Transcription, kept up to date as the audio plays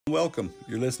Welcome.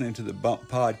 You're listening to the Bump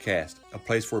Podcast, a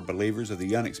place for believers of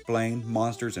the unexplained,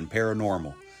 monsters, and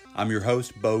paranormal. I'm your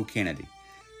host, Bo Kennedy.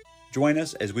 Join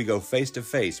us as we go face to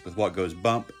face with what goes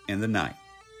bump in the night.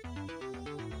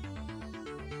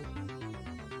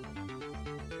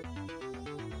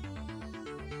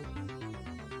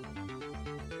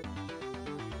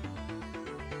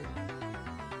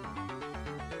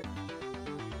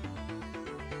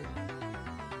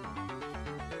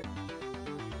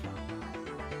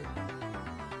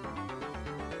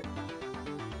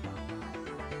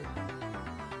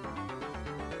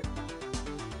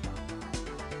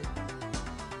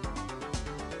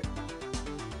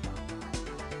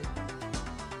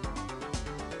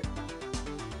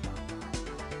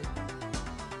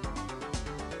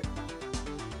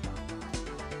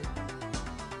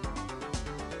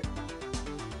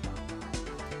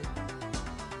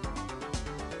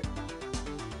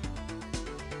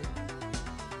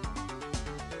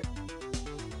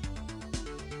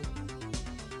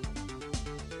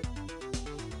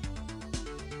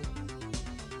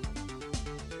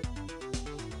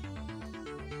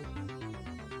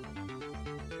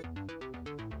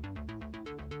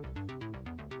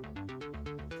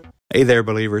 Hey there,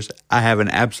 believers. I have an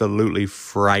absolutely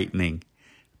frightening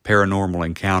paranormal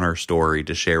encounter story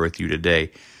to share with you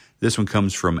today. This one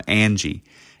comes from Angie.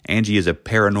 Angie is a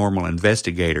paranormal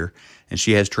investigator, and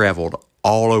she has traveled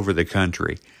all over the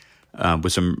country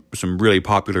with some really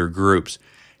popular groups.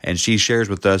 And she shares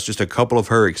with us just a couple of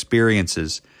her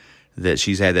experiences that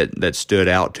she's had that stood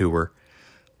out to her.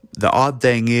 The odd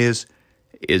thing is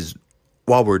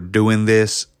while we're doing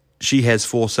this, she has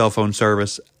full cell phone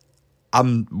service.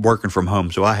 I'm working from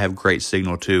home, so I have great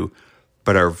signal too,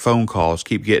 but our phone calls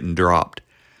keep getting dropped.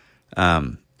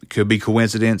 Could be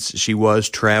coincidence. She was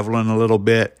traveling a little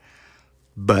bit,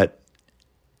 but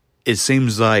it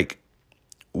seems like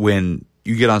when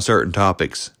you get on certain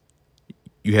topics,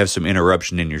 you have some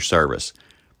interruption in your service.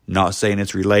 Not saying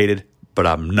it's related, but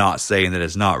I'm not saying that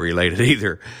it's not related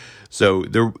either. So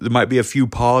there might be a few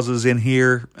pauses in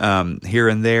here, here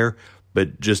and there,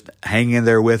 but just hang in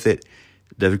there with it.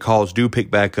 The calls do pick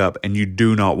back up, and you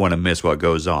do not want to miss what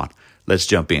goes on. Let's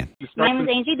jump in. My name is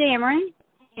Angie Dameron,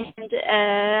 and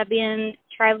I've been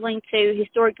traveling to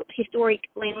historic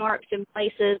landmarks and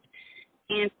places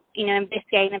and,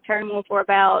 investigating the paranormal for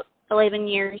about 11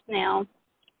 years now.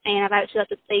 And I've actually got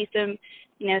to see some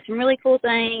really cool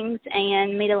things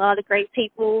and meet a lot of great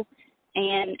people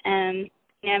and,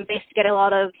 investigate a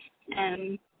lot of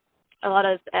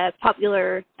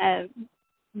popular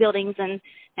buildings and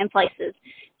places.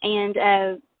 And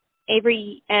about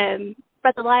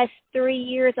the last 3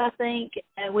 years, I think,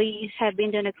 we have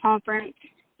been doing a conference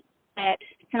at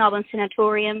St. Albans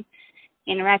Sanatorium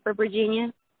in Radford,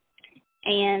 Virginia.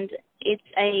 And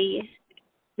the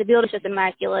building's just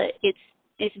immaculate.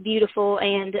 It's beautiful,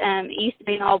 and it used to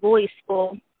be an all-boys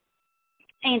school.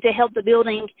 And to help the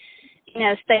building,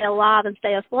 stay alive and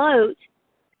stay afloat,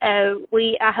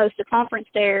 I host a conference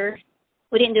there.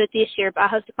 We didn't do it this year, but I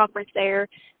host a conference there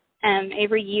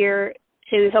every year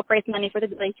to help raise money for the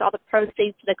building. So all the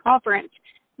proceeds to the conference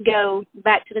go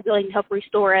back to the building to help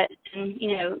restore it,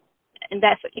 and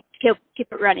that's what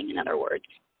keep it running. In other words,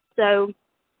 so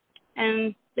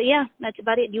but yeah, that's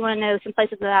about it. Do you want to know some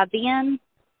places that I've been?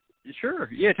 Sure.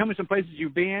 Yeah, tell me some places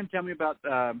you've been. Tell me about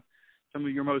some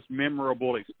of your most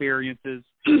memorable experiences.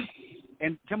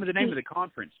 And tell me the name of the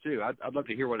conference, too. I'd love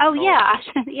to hear what it's called. Oh, yeah.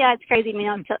 Yeah, it's crazy me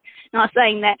not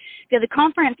saying that. The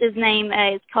conference's name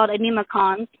is called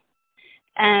AnemaCons.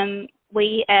 And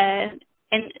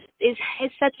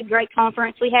it's such a great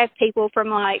conference. We have people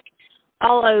from,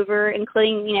 all over,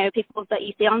 including, people that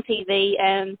you see on TV,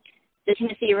 the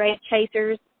Tennessee Race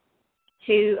Chasers,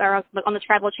 who are on the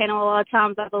Travel Channel a lot of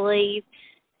times, I believe.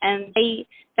 And they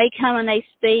come and they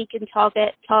speak and talk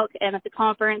at the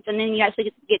conference, and then you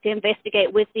actually get to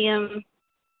investigate with them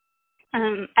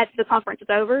after the conference is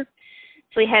over.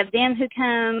 So we have them who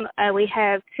come. We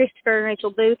have Christopher and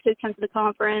Rachel Booth who come to the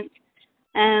conference.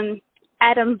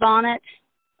 Adam Bonnet,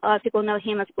 a lot of people know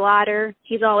him as Glider.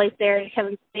 He's always there to come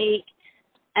and speak.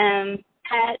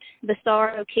 Pat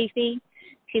Bassar O'Keefe,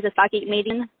 she's a psychic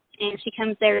medium, and she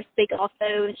comes there to speak also.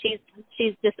 And she's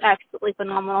just absolutely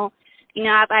phenomenal.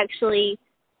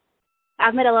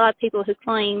 I've met a lot of people who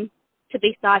claim to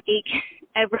be psychic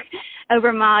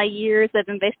over my years of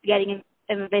investigating,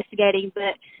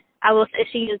 but I will say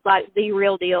she is the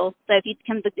real deal. So if you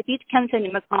come to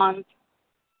AnemaCons,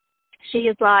 she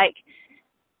is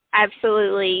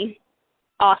absolutely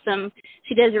awesome.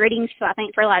 She does readings for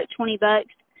 $20,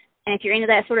 and if you're into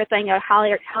that sort of thing, I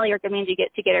highly recommend you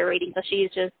get a reading. So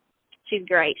she's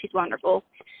great. She's wonderful.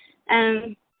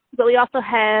 but we also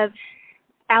have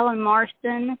Alan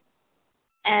Marston.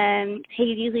 He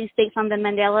usually speaks on the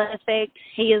Mandela effect.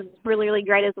 He is really, really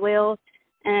great as well.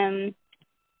 There's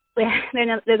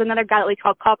another guy that we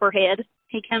call Copperhead.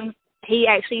 He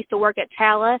actually used to work at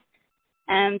Tala,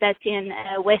 that's in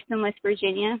Weston, West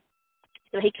Virginia.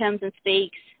 So he comes and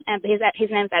speaks. But his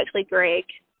name's actually Greg.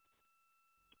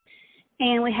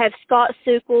 And we have Scott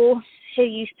Sukell, who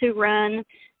used to run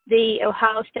the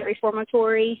Ohio State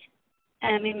Reformatory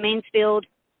in Mansfield,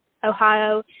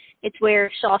 Ohio. It's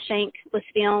where Shawshank was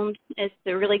filmed. It's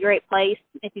a really great place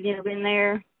if you've never been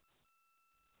there.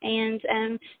 And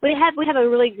we have a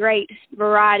really great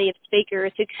variety of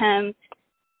speakers who come.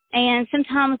 And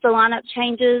sometimes the lineup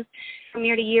changes from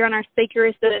year to year on our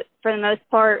speakers, but for the most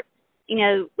part,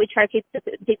 we try to keep the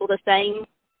people the same.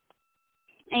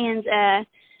 And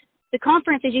the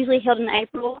conference is usually held in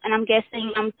April, and I'm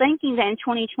thinking that in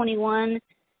 2021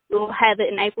 we'll have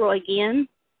it in April again,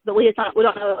 but we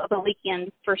don't know of a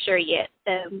weekend for sure yet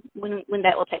when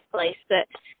that will take place. But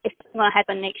it's going to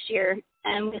happen next year.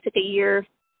 We took a year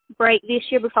break this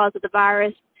year because of the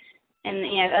virus and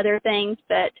other things,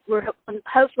 but we're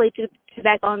hopefully to be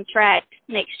back on track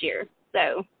next year.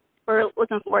 So we're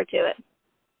looking forward to it.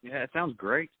 Yeah, it sounds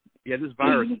great. Yeah, this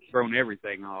virus has thrown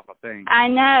everything off, I think. I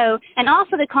know. And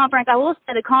also the conference, I will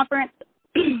say the conference,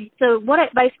 so what it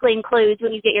basically includes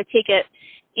when you get your ticket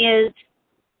is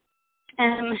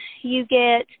you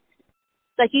get,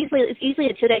 it's usually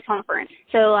a 2-day conference.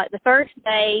 So the first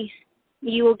day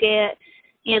you will get,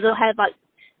 they'll have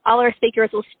all our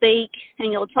speakers will speak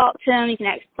and you'll talk to them, you can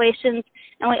ask questions.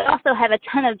 And we also have a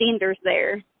ton of vendors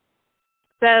there.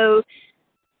 So,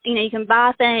 you can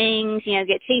buy things,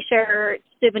 get T-shirts,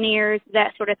 souvenirs,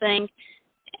 that sort of thing.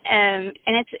 And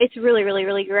it's really, really,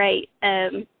 really great.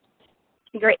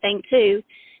 Great thing too.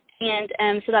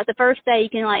 And so the first day you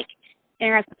can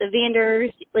interact with the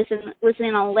vendors, listen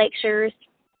in on lectures.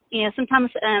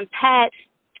 Sometimes Pat,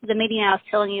 the meeting I was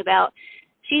telling you about,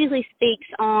 she usually speaks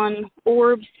on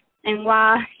orbs and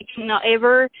why you cannot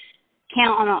ever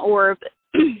count on an orb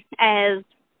as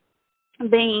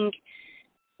being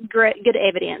good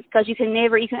evidence, because you can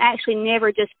actually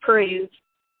never just prove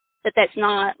that that's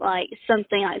not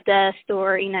something like dust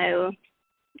or a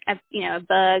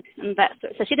bug and that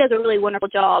sort. So she does a really wonderful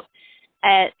job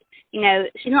at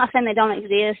she's not saying they don't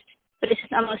exist, but it's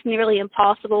just almost nearly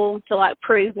impossible to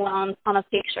prove one on a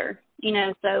picture.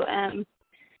 So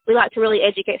we like to really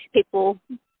educate people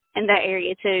in that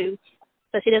area too.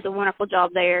 So she does a wonderful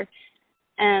job there.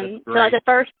 So the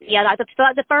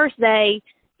first day,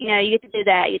 you get to do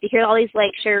that. You get to hear all these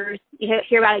lectures. You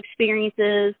hear about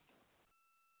experiences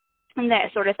and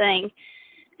that sort of thing.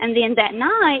 And then that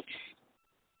night,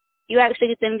 you actually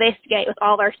get to investigate with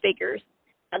all of our speakers.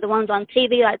 The ones on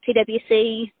TV, like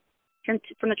TWC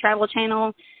from the Travel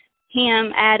Channel,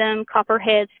 him, Adam,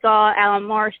 Copperhead, Scott, Alan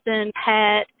Marston,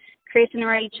 Pat, Chris and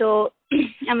Rachel.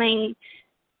 And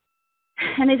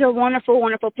these are wonderful,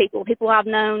 wonderful people I've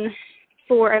known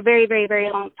for a very, very, very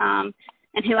long time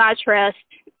and who I trust,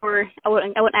 or I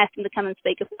wouldn't ask them to come and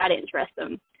speak if I didn't trust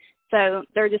them. So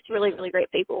they're just really, really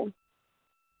great people.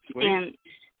 Sweet.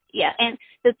 And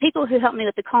the people who helped me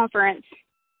with the conference,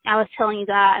 I was telling you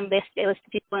that I investigated with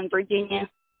people in Virginia.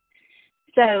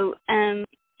 So,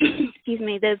 excuse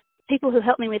me, the people who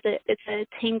helped me with it, it's a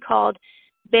team called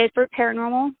Bedford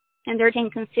Paranormal, and their team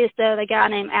consists of a guy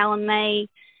named Alan May,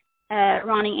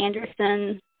 Ronnie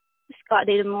Anderson, Scott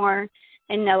Dedamore,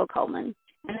 and Noah Coleman.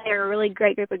 And they're a really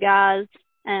great group of guys.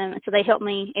 So they help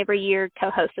me every year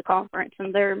co-host the conference,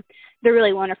 and they're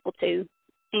really wonderful too.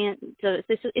 And so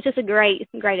it's just a great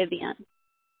event.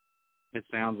 It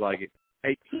sounds like it.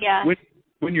 Hey, yeah.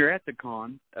 When you're at the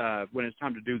con, when it's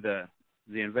time to do the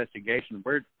investigation,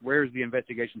 where does the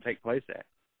investigation take place at?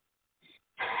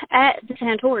 At the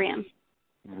sanatorium.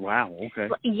 Wow. Okay.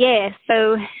 Yeah.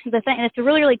 So it's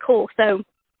really, really cool. So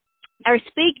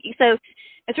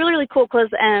it's really, really cool because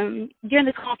during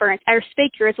the conference, our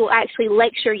speakers will actually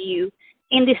lecture you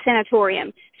in the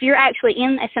sanatorium. So you're actually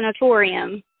in a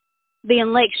sanatorium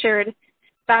being lectured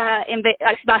by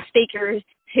speakers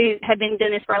who have been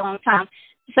doing this for a long time.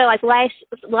 So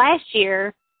last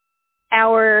year,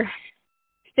 our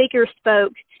speakers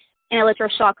spoke in an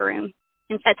electroshock room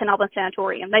at St. Albans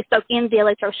Sanatorium. They spoke in the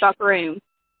electroshock room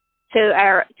to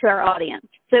our audience.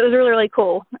 So it was really, really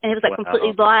cool. And it was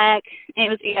completely black.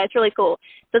 And it's really cool.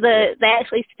 So they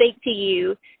actually speak to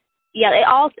you. Yeah, it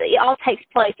all takes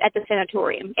place at the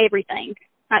sanatorium. Everything,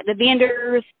 like the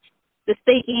vendors, the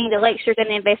speaking, the lectures, and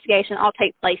the investigation all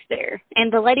take place there.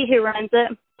 And the lady who runs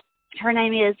it, her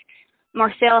name is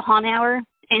Marcelle Honauer,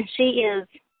 and she is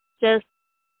just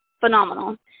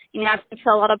phenomenal. You know, I've been to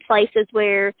a lot of places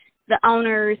where the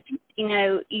owners, you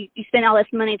know, you spend all this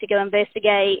money to go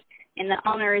investigate, and the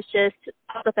owner is just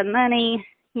out with the money.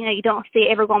 You know, you don't see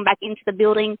it ever going back into the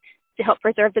building to help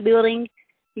preserve the building.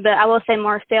 But I will say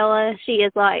Marcella, she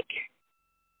is like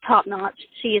top notch.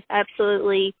 She is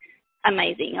absolutely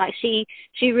amazing. Like she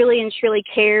really and truly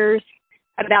cares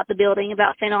about the building,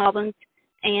 about St. Albans.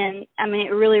 And I mean,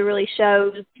 it really, really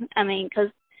shows. I mean, because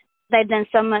they've done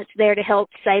so much there to help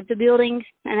save the building.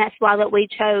 And that's why that we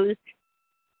chose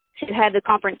to have the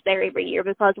conference there every year,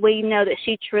 because we know that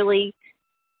she truly,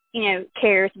 you know,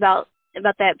 cares about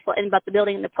that and about the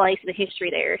building and the place and the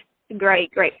history there. It's a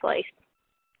great, great place.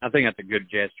 I think that's a good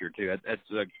gesture too. That's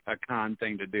a kind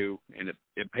thing to do, and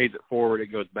it pays it forward.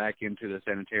 It goes back into the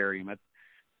sanitarium.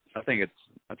 I think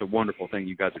that's a wonderful thing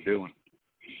you guys are doing.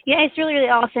 Yeah, it's really, really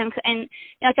awesome. And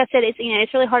like I said,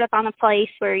 it's really hard to find a place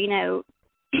where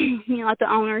like the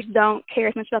owners don't care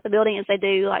as much about the building as they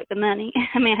do like the money.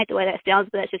 I mean, I hate the way that sounds,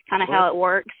 but that's just kind of how it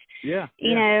works. Yeah.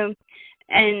 You know,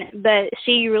 but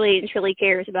she really and truly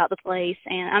cares about the place.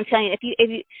 And I'm telling you,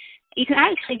 if you can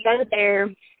actually go there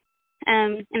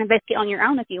and investigate on your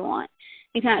own if you want.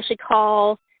 You can actually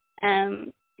call.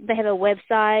 They have a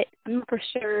website. I'm not for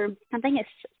sure. I think it's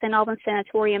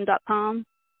stalbanssanatorium.com.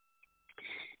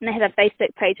 And they have a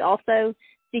Facebook page also. So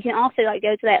you can also like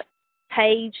go to that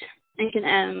page and you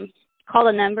can call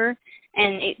the number,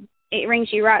 and it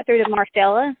rings you right through to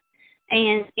Marcella.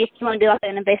 And if you want to do like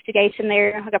an investigation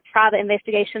there, like a private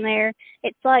investigation there,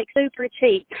 it's like super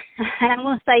cheap. And I'm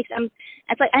going to say I think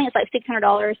it's like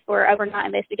 $600 for an overnight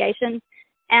investigation.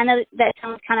 And I know that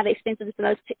sounds kind of expensive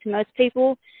to most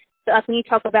people. But like when you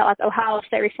talk about like Ohio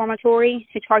State Reformatory,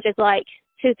 who charges like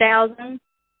 $2,000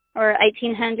 or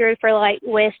 $1,800 for like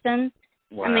Weston.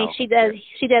 Wow. I mean, she does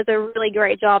a really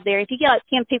great job there. If you get like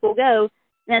 10 people go,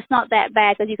 then it's not that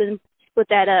bad because you can split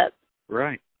that up.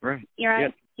 Right. You're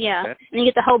right. Yeah. And you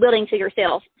get the whole building to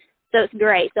yourself. So it's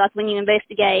great. So like when you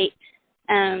investigate,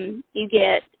 you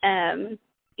get,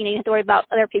 you don't have to worry about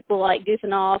other people like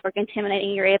goofing off or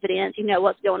contaminating your evidence. You know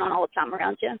what's going on all the time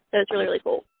around you. So it's really, really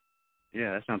cool.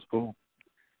 Yeah, that sounds cool.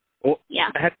 Well, yeah.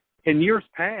 In years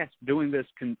past, doing this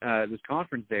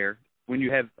conference there, when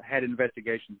you have had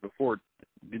investigations before,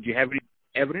 did you have any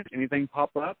evidence, anything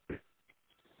pop up?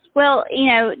 Well,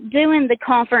 doing the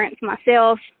conference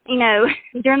myself,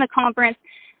 during the conference,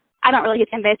 I don't really get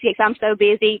to investigate because I'm so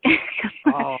busy.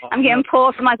 I'm getting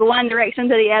pulled from like one direction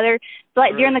to the other. So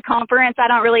like during the conference, I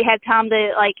don't really have time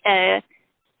to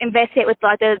investigate with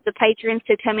like the patrons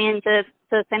to come in to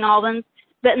St. Albans.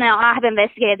 But now I have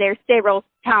investigated there several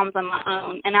times on my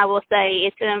own, and I will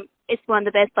say it's one of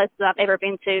the best places I've ever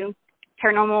been to,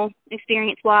 paranormal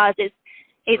experience wise. It's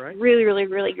right. really, really,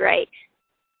 really great.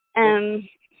 The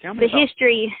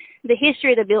history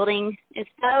of the building is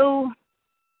so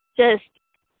just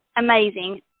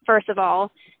amazing, first of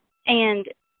all, and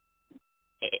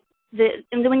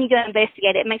when you go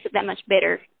investigate it makes it that much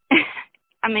better.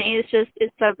 I mean,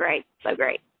 it's so great, so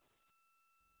great.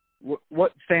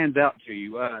 What stands out to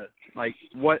you? Like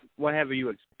what have you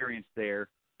experienced there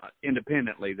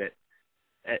independently? That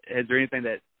is there anything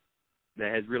that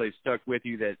has really stuck with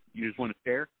you that you just want to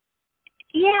share?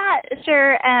 Yeah,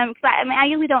 sure. I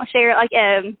usually don't share like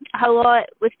a whole lot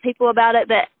with people about it,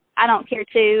 but I don't care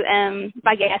to. If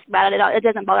I get asked about it, it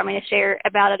doesn't bother me to share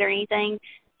about it or anything.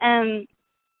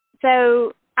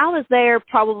 So I was there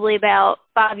probably about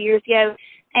 5 years ago,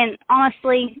 and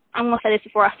honestly, I'm going to say this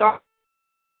before I start.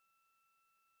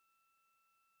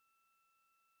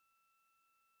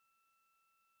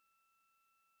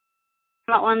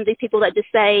 I'm not one of these people that just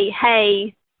say,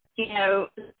 "Hey, here's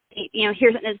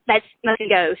that's smoking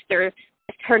ghost or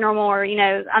that's paranormal," or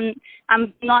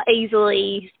I'm not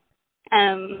easily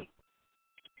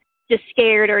just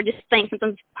scared or just think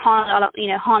something's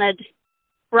haunted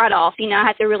right off. I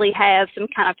have to really have some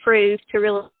kind of proof to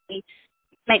really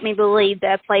make me believe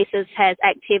that places has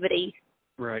activity.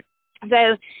 Right.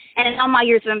 So, and in all my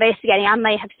years of investigating, I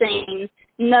may have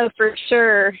know for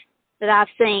sure that I've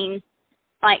seen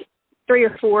like 3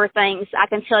 or 4 things I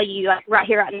can tell you like right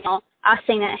here, right now. I've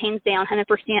seen that hands down, 100%.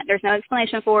 There's no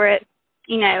explanation for it.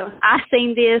 I've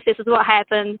seen this. This is what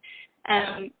happened.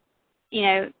 There's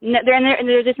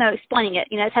just no explaining it.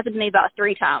 It's happened to me about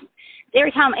 3 times.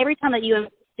 Every time that you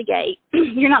investigate,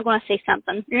 you're not going to see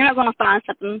something. You're not going to find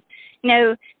something.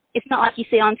 It's not like you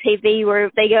see on TV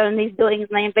where they go in these buildings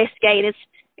and they investigate.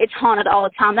 It's haunted all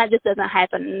the time. That just doesn't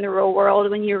happen in the real world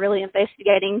when you're really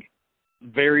investigating.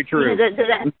 Very true. Does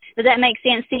that make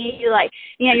sense to you? Like,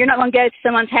 you're not going to go to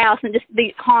someone's house and just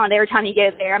be haunted every time you go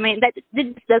there. I mean, this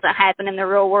doesn't happen in the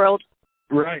real world.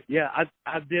 Right. Yeah,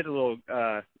 I did a little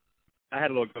I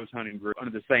had a little ghost hunting group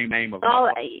under the same name of. Oh,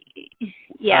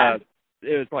 yeah.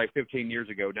 It was probably 15 years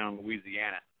ago down in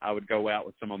Louisiana. I would go out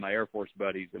with some of my Air Force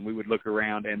buddies, and we would look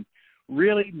around and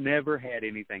really never had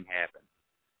anything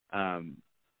happen.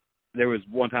 There was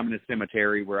one time in the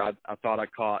cemetery where I thought I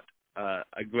caught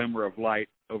a glimmer of light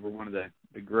over one of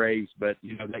the graves, but,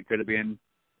 you know, that could have been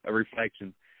a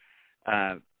reflection.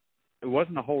 There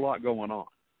wasn't a whole lot going on.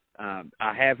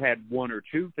 I have had one or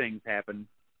two things happen,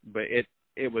 but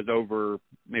it was over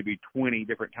maybe 20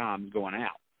 different times going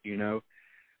out, you know?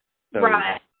 So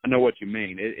right. I know what you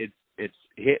mean. It's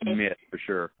hit and miss for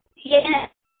sure. Yeah.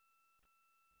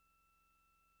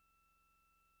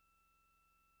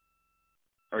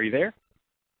 Are you there?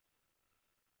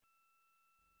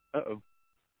 Uh-oh.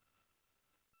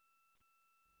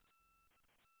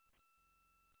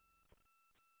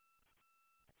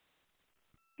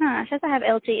 Huh, it says I have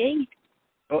LTE.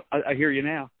 Oh, I hear you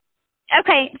now.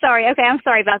 Okay, sorry. Okay, I'm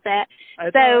sorry about that.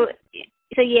 So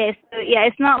yes,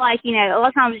 it's not like, you know, a lot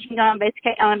of times you can go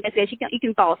on investigation, you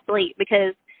can fall asleep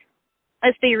because,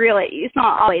 let's be real, it's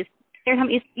not always. You're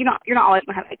not always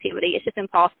going to have activity. It's just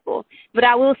impossible. But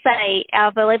I will say,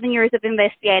 out of 11 years of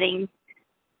investigating,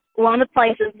 one of the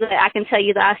places that I can tell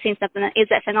you that I've seen something is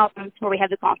at St. Albans where we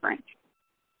have the conference.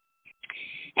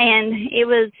 And it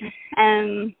was,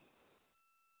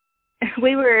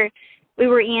 we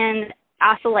were in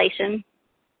isolation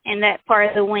in that part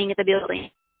of the wing of the building.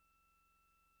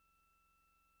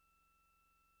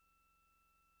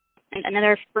 And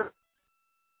another.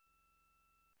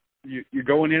 You're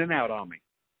going in and out on me.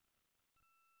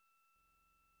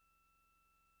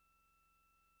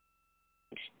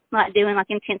 Like doing like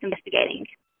intense investigating,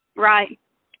 right?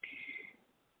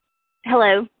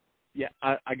 Hello. Yeah,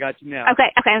 I got you now.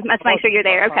 Okay. Let's make sure you're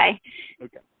there. Okay.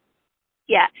 Okay.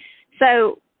 Yeah.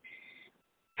 So,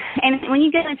 and when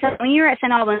you're at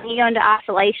St. Albans, you go into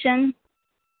isolation.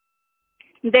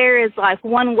 There is like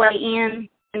one way in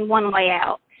and one way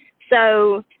out.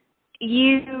 So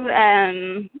you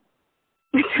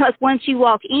like once you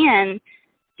walk in,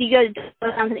 if you go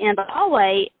down to the end of the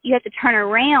hallway, you have to turn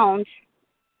around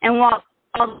and walk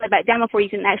all the way back down before you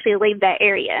can actually leave that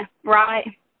area, right?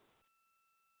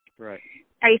 Right.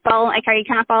 Are you following? Are you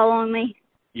kind of following me?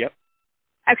 Yep.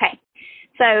 Okay.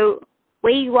 So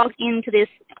we walked into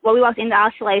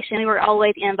isolation. We were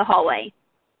always in the hallway,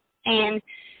 and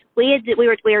we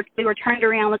were turned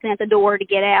around looking at the door to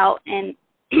get out, and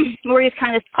we were just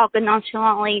kind of talking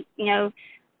nonchalantly, you know,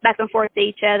 back and forth to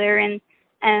each other. And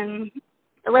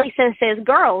the lady says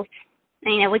girls,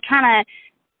 and, you know, we had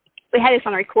this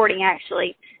on recording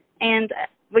actually, and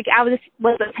I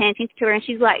wasn't paying attention to her, and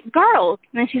she's like, girls,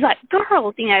 and then she's like,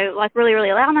 girls, you know, like really,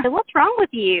 really loud. And I said, what's wrong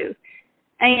with you?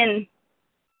 And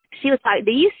she was like,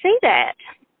 do you see that?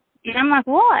 And I'm like,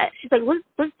 what? She's like,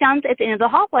 look down at the end of the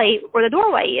hallway where the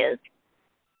doorway is.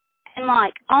 And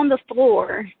like on the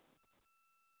floor,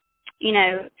 you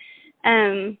know,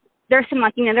 there's some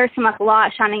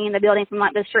light shining in the building from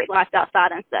like the street lights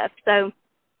outside and stuff. So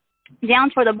down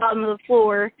toward the bottom of the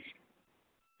floor,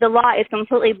 the light is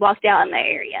completely blocked out in that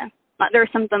area. Like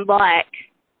there's something black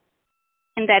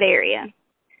in that area.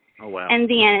 Oh wow. And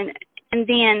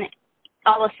then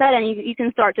all of a sudden you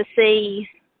can start to see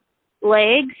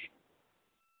legs.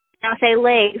 And I say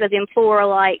legs as in four,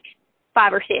 like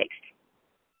 5 or 6.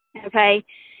 Okay?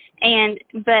 And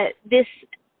they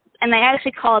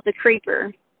actually call it the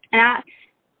creeper. And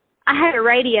I had a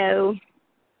radio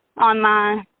on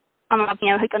my you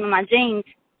know, hooked onto my jeans.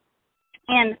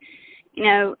 And, you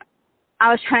know,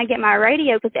 I was trying to get my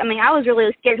radio because, I mean, I was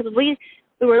really scared because we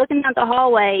were looking down the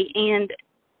hallway, and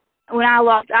when I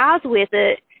locked eyes with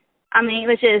it, I mean, it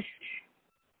was just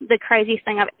the craziest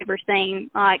thing I've ever seen.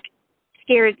 Like,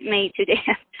 scared me to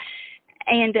death.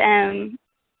 And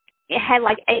it had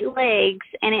like 8 legs,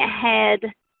 and it had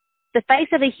the face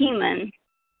of a human.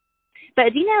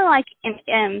 But do you know, like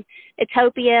in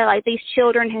Utopia, like these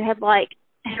children who were like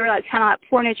kind of like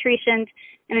poor nutrition,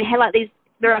 and they had like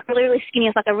they're like really, really skinny.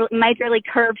 It's like a majorly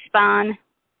curved spine.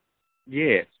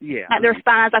 Yes, yeah. Like their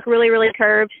spine is like really, really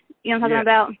curved. You know what I'm talking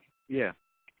about? Yeah.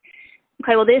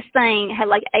 Okay, well this thing had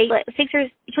like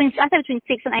between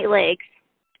 6 and 8 legs.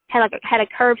 Had a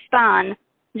curved spine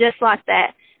just like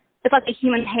that. It's like a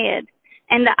human head,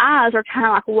 and the eyes are kind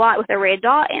of like white with a red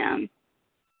dot in them.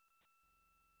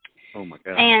 Oh my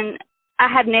God. And I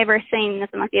have never seen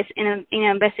nothing like this in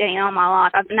investigating all my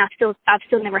life. I've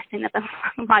still never seen nothing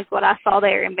like what I saw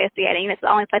there investigating. It's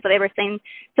the only place I've ever seen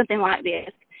something like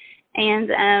this. And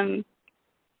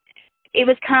it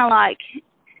was kind of like,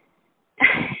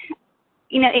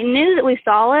 you know, it knew that we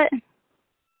saw it.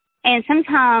 And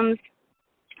sometimes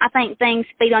I think things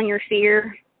feed on your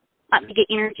fear. like to get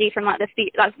energy from like the fear,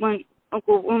 like when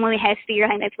we have fear, I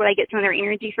think that's where they get some of their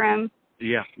energy from.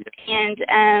 Yeah. And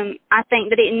I think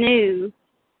that it knew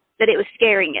that it was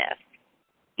scaring us,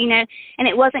 you know, and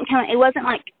it wasn't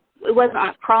like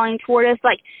crawling toward us,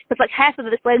 like, because like half of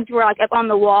its legs were like up on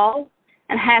the wall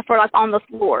and half were like on the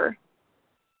floor.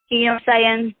 You know what I'm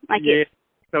saying? Like, yeah,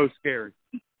 so scary.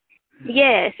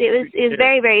 Yes, it was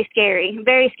very, very scary,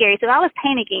 very scary. So I was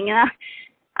panicking, and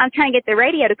I'm trying to get the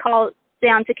radio to call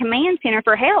down to command center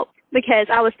for help because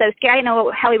I was so scared. I didn't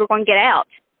know how we were going to get out.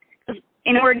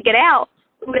 In order to get out,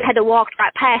 we would have had to walk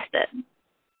right past it.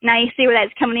 Now you see where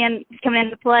that's coming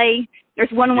into play.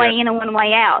 There's one way in and one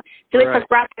way out. So it's like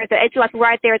right there. It's like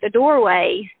right there at the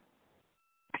doorway.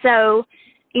 So,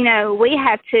 you know, we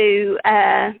have to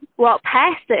walk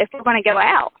past it if we're going to go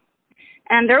out.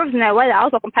 And there was no way that I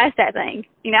was walking past that thing.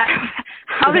 You know,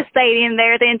 I would have stayed in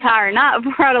there the entire night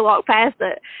before I would walk past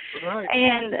it. Right.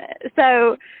 And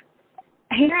so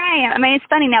here I am. I mean, it's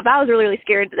funny now, but I was really, really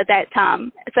scared at that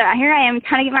time. So here I am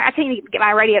trying to I couldn't get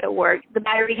my radio to work. The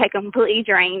battery had completely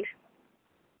drained.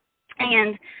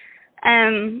 And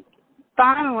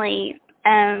finally,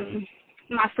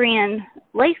 my friend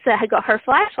Lisa had got her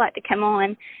flashlight to come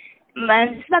on.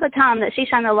 But just about the time that she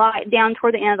shined the light down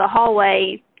toward the end of the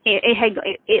hallway,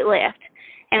 it left.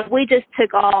 And we just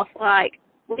took off, like,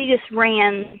 we just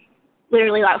ran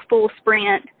literally like full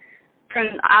sprint from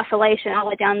isolation all the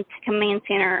way down to command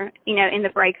center, you know, in the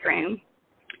break room.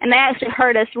 And they actually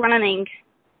heard us running,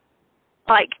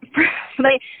 like,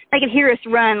 they could hear us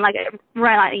run down.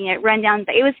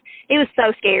 It was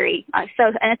so scary. And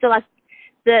it's like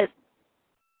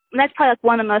that's probably like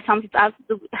one of the most times I've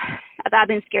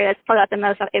been scared. That's probably like the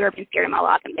most I've ever been scared in my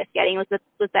life investigating was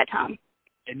that time.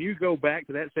 And you go back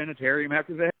to that sanitarium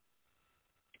after that?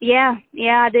 Yeah,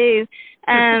 I do.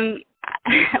 Wow.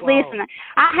 Listen,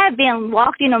 I have been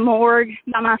locked in a morgue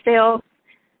by myself.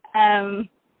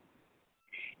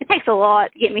 It takes a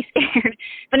lot to get me scared.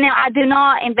 But now I do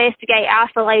not investigate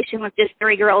isolation with just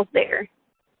 3 girls there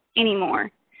anymore.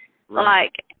 Right.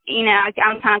 Like, you know,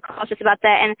 I'm kind of cautious about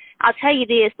that. And I'll tell you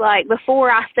this, like,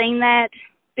 before I seen that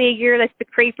figure, that's the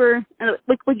creeper,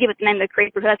 we'll give it the name of the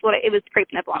creeper because that's what it was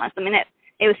creeping up on us. I mean,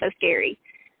 it was so scary.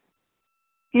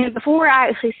 You know, before I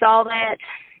actually saw that,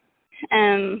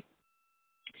 I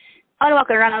would walk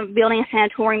around a building, a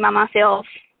sanatorium by myself,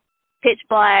 pitch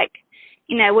black,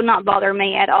 you know, would not bother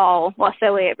me at all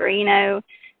whatsoever, you know.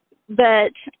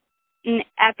 But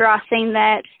after I seen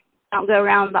that, I don't go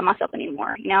around by myself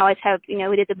anymore. You know, I always have, you know,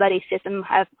 we did the buddy system,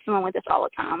 have someone with us all the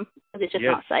time because it's just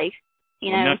not safe,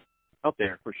 you know. Out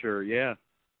there for sure, yeah.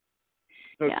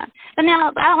 So, yeah, but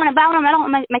now I don't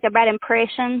want to make a bad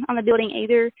impression on the building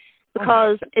either,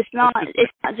 because it's not like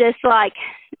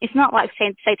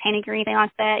satanic or anything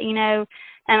like that, you know.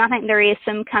 And I think there is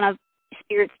some kind of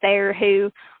spirits there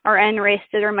who are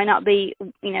unrested or may not be,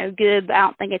 you know, good. But I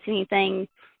don't think it's anything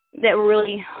that will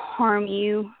really harm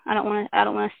you. I don't want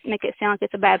to make it sound like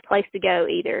it's a bad place to go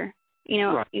either. You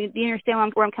know, right. Do you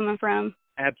understand where I'm coming from?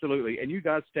 Absolutely. And you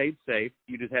guys stayed safe.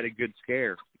 You just had a good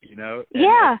scare, you know?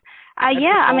 Yeah.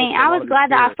 I mean, I was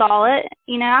glad that I saw it.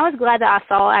 You know, I was glad that I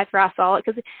saw it after I saw it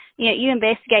because, you know, you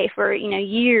investigate for, you know,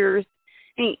 years.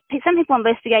 I mean, some people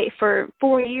investigate for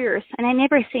 4 years and they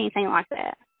never see anything like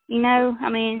that. You know, I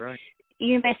mean, right.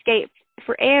 You investigate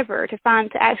forever to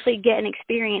actually get an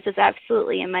experience is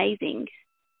absolutely amazing.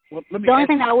 Well, the only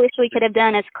thing that I wish we could have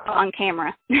done is caught on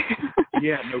camera.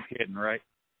 Yeah, no kidding, right?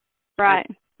 Right.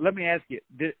 Let me ask you,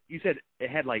 you said it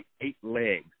had like 8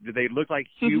 legs. Did they look like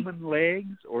human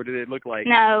legs, or did it look like...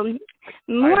 No,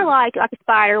 more like a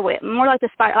spider web. More like the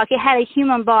spider, like it had a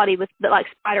human body with like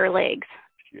spider legs.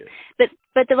 Shit.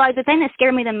 But the thing that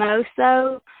scared me the most,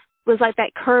 though, was like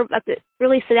that curve, like that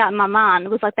really stood out in my mind,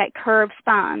 was like that curved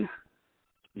spine.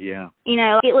 Yeah. You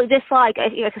know, it looked just like a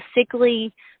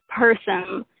sickly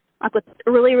person, like with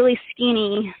really, really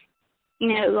skinny,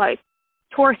 you know, like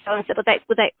torso and stuff,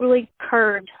 with that really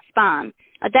curved spine.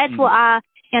 That's what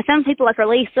some people like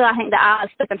Lisa, I think the eye is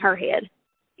stuck in her head.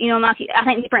 You know, like I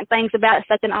think different things about it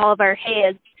stuck in all of our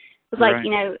heads. It was like, right.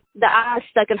 You know, the eyes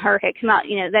stuck in her head. Not,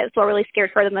 you know, that's what really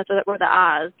scared her the most were the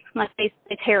eyes. Like they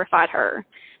terrified her.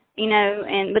 You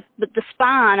know, but the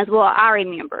spine is what I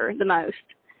remember the most.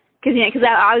 Because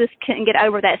I just couldn't get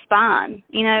over that spine.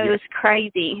 You know, It was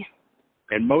crazy.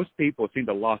 And most people seem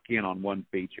to lock in on one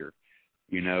feature.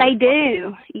 You know, they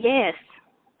do, yes.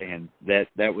 And that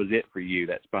was it for you,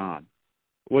 that spine.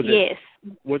 Was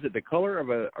it the color of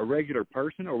a regular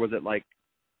person, or was it like?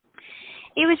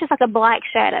 It was just like a black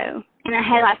shadow, and it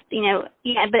had like, you know,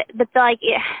 but like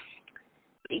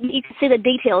you could see the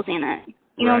details in it.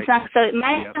 You know what I'm saying? So it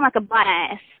might have been like a black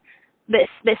ass,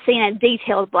 but seeing a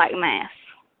detailed black mass.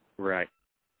 Right.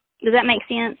 Does that make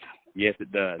sense? Yes,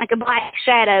 it does. Like a black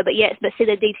shadow, but but see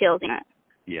the details in it.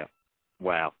 Yeah.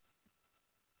 Wow.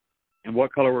 And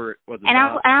what color was it? And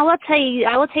I will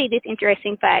tell you this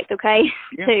interesting fact, okay?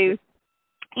 Yeah. Too,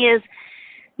 is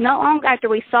not long after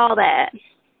we saw that,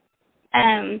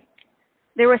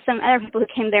 there were some other people who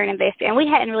came there and investigated, and we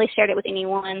hadn't really shared it with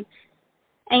anyone.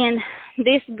 And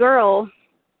this girl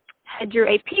drew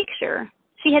a picture.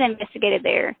 She had investigated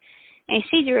there, and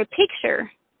she drew a picture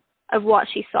of what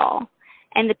she saw.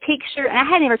 And the picture, and I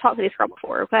had never talked to this girl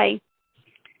before, okay?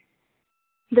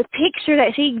 The picture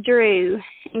that she drew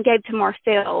and gave to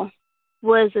Marcel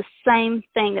was the same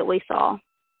thing that we saw.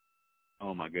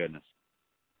 Oh, my goodness.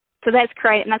 So that's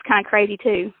crazy, and that's kind of crazy,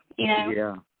 too, you know?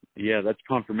 Yeah. Yeah, that's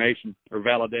confirmation or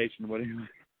validation, whatever.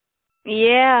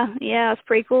 Yeah, it's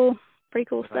pretty cool. Pretty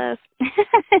cool stuff.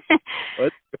 Well,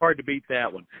 it's hard to beat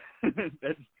that one.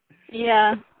 That's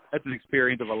an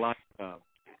experience of a lifetime.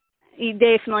 It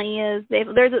definitely is.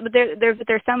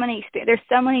 There's so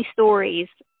many stories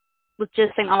with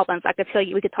just St. Albans. I could tell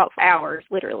you, we could talk for hours,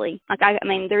 literally. Like I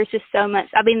mean, there's just so much.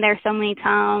 I've been there so many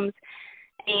times,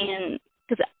 and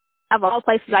because of all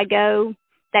places I go,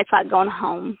 that's like going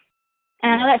home.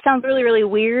 And I know that sounds really, really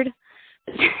weird,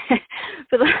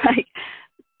 but like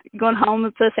going home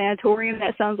to a sanatorium,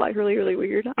 that sounds like really, really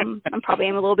weird. I'm probably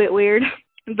am a little bit weird,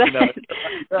 but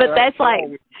that's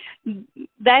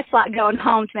like going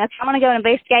home to me. If I want to go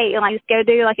investigate and like just go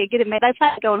do like a good admit, that's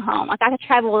like going home. Like I could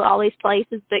travel to all these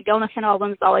places, but going to St.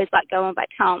 Albans is always like going back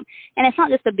home. And it's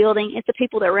not just the building; it's the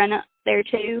people that run it there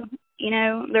too. You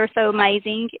know, they're so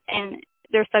amazing and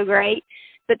they're so great.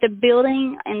 But the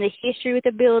building and the history with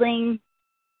the building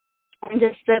and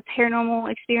just the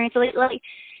paranormal experience, like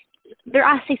there,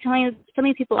 I see so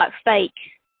many people like fake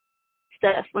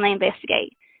stuff when they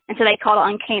investigate, and so they call it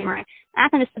on camera. I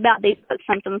can just about do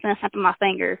something and snap on my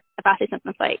finger if I see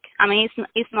something fake. I mean,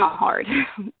 it's not hard.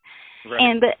 Right.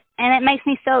 And it makes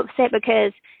me so upset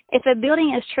because if a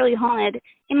building is truly haunted,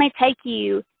 it may take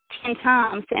you 10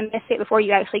 times to investigate before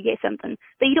you actually get something.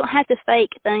 But you don't have to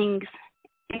fake things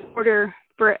in order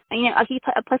for, you know, like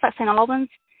a place like St. Albans.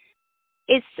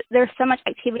 There's so much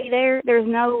activity there. There's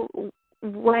no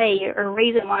way or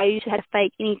reason why you should have to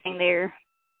fake anything there.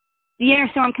 Do you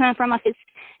understand where I'm coming from? Like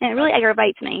and it really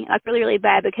aggravates me, like really, really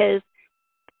bad, because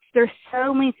there's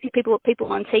so many people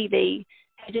on TV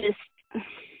who just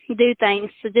do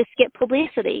things to just get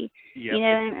publicity, Yep. you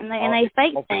know, and they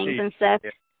fake things and stuff.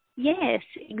 Yeah. Yes,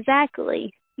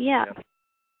 exactly. Yeah.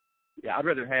 Yeah, I'd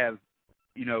rather have,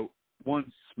 you know,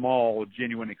 one small,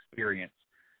 genuine experience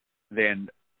than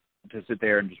to sit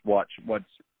there and just watch what's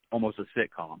almost a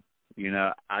sitcom. You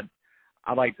know, I'd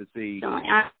like to see.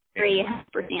 I agree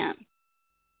 100%.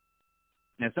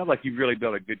 And it sounds like you've really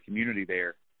built a good community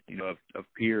there, you know, of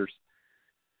peers,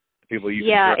 people you.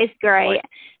 Yeah, it's great.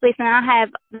 Like,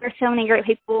 listen, there's so many great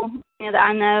people, you know, that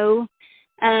I know.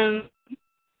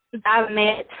 I've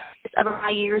met just over my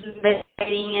years of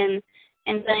investigating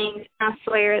and things. I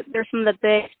swear, they're some of the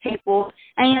best people.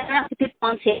 And you know, they're not the people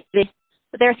on TV,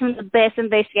 but they're some of the best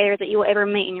investigators that you will ever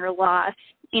meet in your life.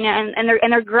 You know, and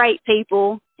they're great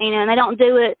people. You know, and they don't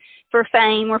do it for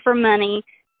fame or for money.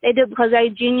 They do it because they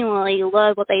genuinely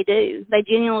love what they do. They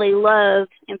genuinely love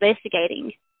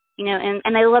investigating. You know,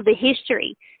 and they love the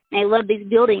history. And they love these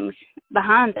buildings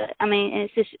behind it. I mean,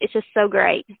 it's just so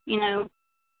great. You know.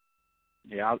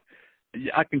 Yeah,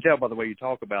 I can tell by the way you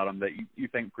talk about them that you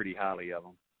think pretty highly of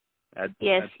them.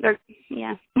 Yes,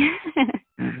 yeah.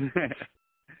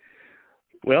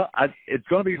 Well, it's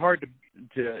going to be hard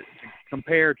to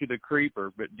compare to the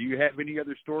Creeper, but do you have any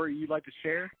other story you'd like to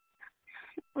share?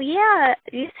 Well, yeah,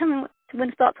 you just tell me when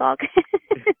to stop talking.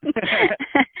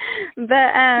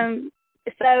 But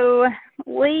so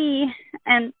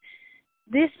and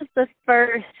this is the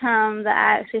first time that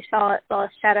I actually saw a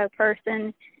shadow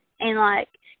person, and like,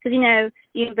 because you know,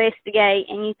 you investigate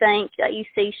and you think that you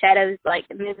see shadows like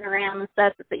moving around and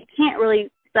stuff, but you can't really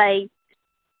say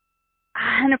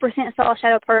I 100% saw a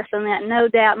shadow person. That no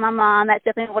doubt in my mind, that's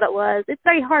definitely what it was. It's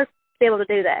very hard to be able to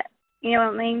do that. You know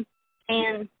what I mean?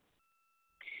 And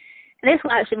this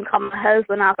one I actually called my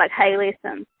husband. I was like, hey,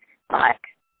 listen, like,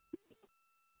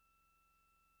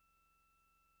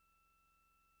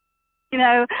 you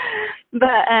know,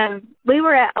 but we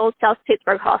were at Old South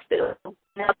Pittsburgh Hospital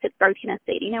in Pittsburgh,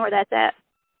 Tennessee. Do you know where that's at?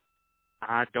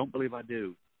 I don't believe I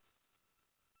do.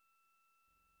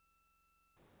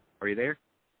 Are you there?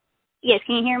 Yes,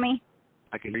 can you hear me?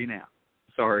 I can hear you now.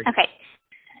 Sorry. Okay.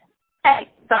 Hey,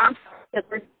 so I'm sorry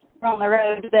because we're on the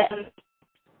road, but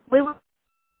we were.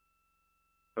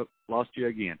 Oh, lost you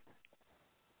again.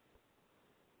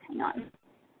 Hang on.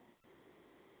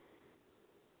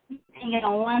 hanging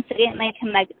on one, so it may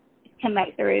come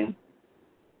back through.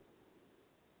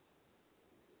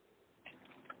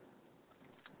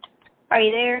 Are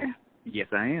you there? Yes,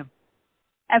 I am.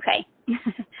 Okay.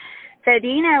 So do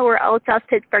you know where Old South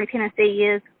Pittsburgh, Tennessee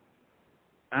is?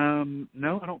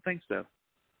 No, I don't think so.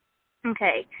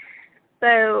 Okay.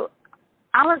 So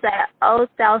I was at Old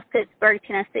South Pittsburgh,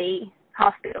 Tennessee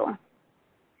Hospital.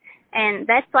 And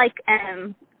that's like,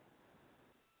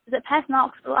 is it past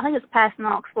Knoxville? I think it's past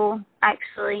Knoxville,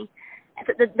 actually.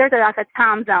 There's like a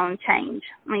time zone change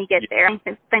when you get there. I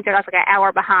think they're like an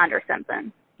hour behind or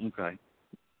something. Okay.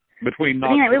 Between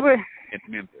Knoxville and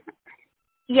Memphis.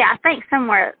 Yeah, I think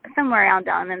somewhere around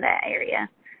down in that area.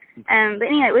 But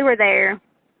anyway, we were there,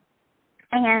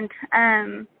 and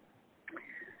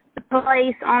the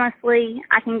place, honestly,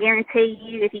 I can guarantee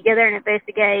you, if you go there and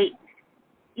investigate,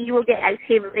 you will get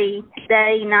activity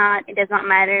day, night. It does not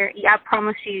matter. I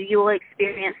promise you, you will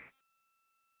experience.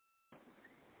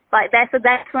 Like that's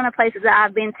one of the places that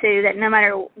I've been to that no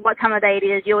matter what time of day it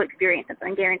is, you'll experience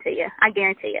something. Guarantee you. I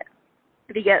guarantee it.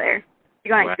 If you go there,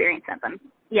 you're going to experience something.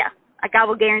 Yeah. Like I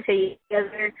will guarantee you, go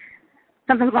there,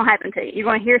 something's going to happen to you. You're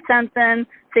going to hear something,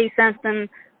 see something,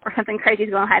 or something crazy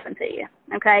is going to happen to you.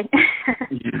 Okay?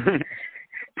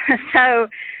 So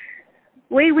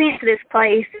we went to this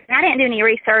place. And I didn't do any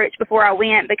research before I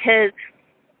went because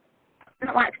I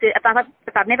don't like to do,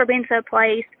 if I've never been to a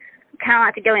place, I kind of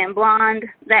like to go in blind.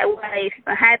 That way, if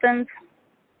something happens,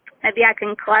 maybe I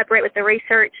can collaborate with the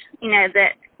research,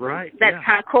 that's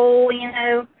kind of cool,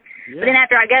 Yeah. But then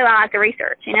after I go, I like to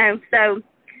research, So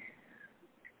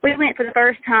we went for the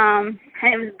first time,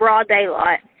 and it was broad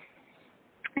daylight.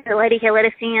 The lady had let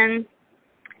us in,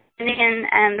 and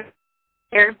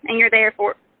then you're there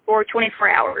for 24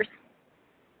 hours.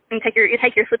 You take your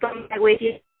sleeping bag with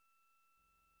you.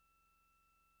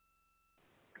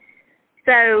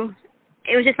 So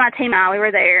it was just my team and I. We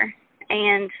were there,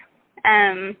 and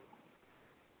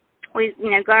we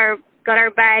got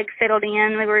our bags settled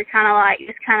in. We were kind of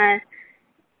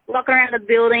walking around the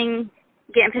building,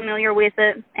 getting familiar with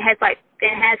it.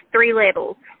 It has 3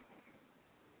 levels.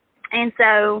 And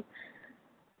so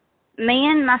me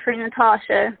and my friend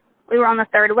Natasha, we were on the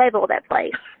 3rd level of that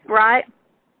place, right?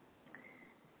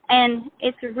 And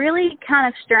it's really kind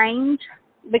of strange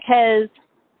because,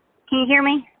 can you hear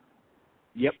me?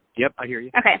 Yep, I hear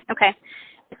you. Okay.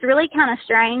 It's really kind of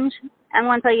strange. I'm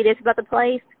going to tell you this about the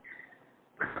place.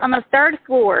 On the 3rd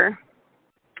floor,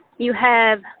 you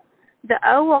have the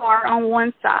OR on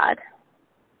one side,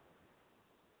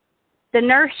 the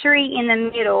nursery in the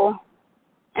middle,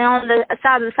 and on the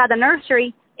side of the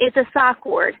nursery is a psych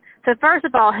ward. So first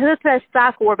of all, who would put a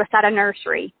psych ward beside a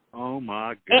nursery? Oh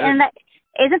my goodness! And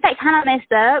isn't that kind of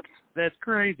messed up? That's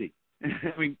crazy.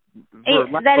 I mean,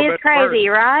 that is crazy,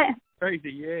 right?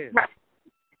 Crazy, yeah. Right.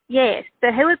 Yes.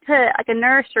 So who would put like a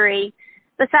nursery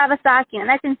beside a psych unit?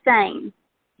 That's insane.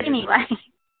 Anyway.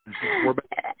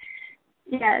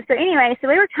 Yeah. So anyway, so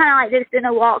we were kind of like just in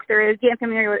a walkthrough, getting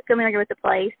familiar with the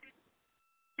place,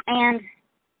 and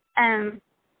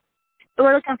we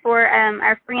were looking for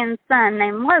our friend's son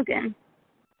named Logan,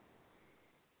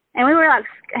 and we were like,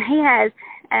 he has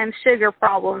sugar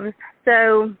problems,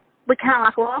 so we kind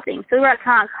of walked him. So we were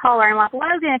kind of hollering like,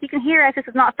 Logan, if you can hear us, this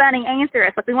is not funny. Answer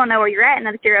us. Like we want to know where you're at and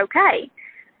that you're okay.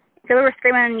 So we were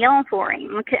screaming and yelling for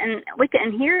him. We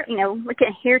couldn't hear, we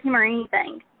couldn't hear him or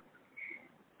anything.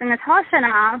 And Natasha and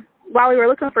I, while we were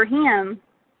looking for him,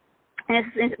 and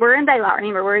we're in daylight,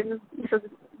 remember, this was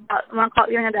about 1 o'clock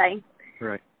during the day.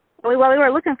 Right. While we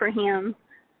were looking for him,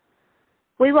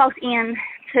 we walked in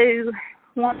to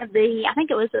one of the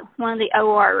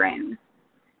OR rooms.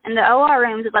 And the OR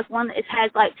rooms is it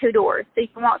has 2 doors. So you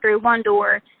can walk through one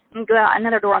door and go out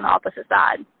another door on the opposite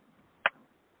side.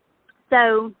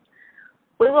 So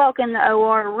we walk in the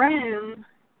OR room,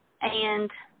 and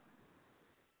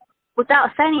without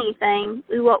saying anything,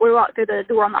 we walked through the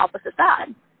door on the opposite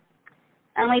side.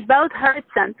 And we both heard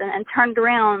something and turned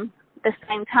around at the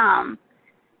same time.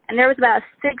 And there was about a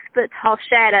 6-foot-tall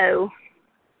shadow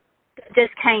that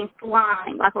just came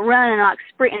flying, running,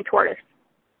 sprinting toward us.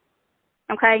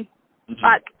 Okay?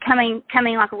 Mm-hmm.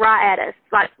 Coming right at us.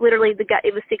 Literally,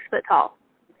 it was 6 foot tall.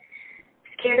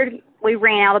 Scared, we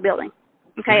ran out of the building.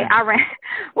 Okay?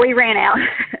 Mm-hmm. We ran out.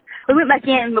 We went back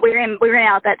in, but we ran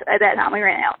out at that time. We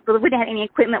ran out. But we didn't have any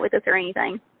equipment with us or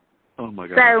anything. Oh, my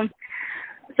God.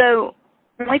 So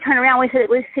when we turned around, we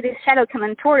see this shadow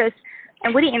coming toward us,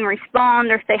 and we didn't even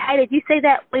respond or say, hey, did you see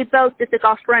that? We both just took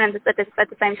off running at the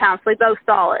same time, so we both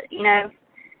saw it,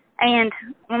 And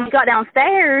when we got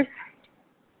downstairs,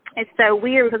 it's so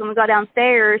weird because when we got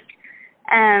downstairs,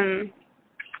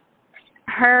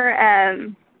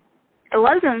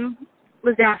 Logan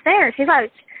was downstairs. He's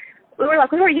like, we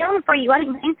were yelling for you. Why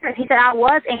didn't you answer us? He said, I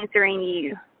was answering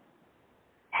you.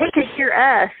 He could hear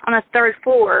us on the third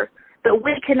floor, but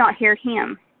we could not hear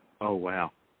him. Oh,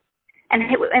 wow.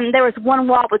 And there was one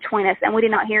wall between us, and we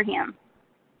did not hear him.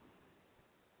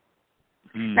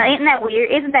 Now, isn't that weird?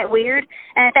 Isn't that weird?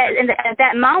 And at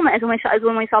that moment is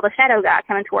when we saw the shadow guy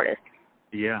coming toward us.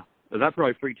 Yeah. So that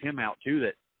probably freaked him out, too,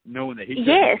 that knowing that he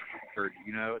heard,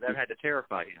 that had to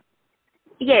terrify him.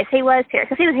 Yes, he was scared,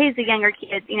 because he's a younger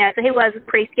kid, so he was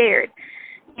pretty scared,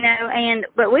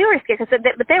 but we were scared,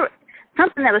 but there was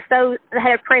something that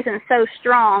had a presence so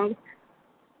strong,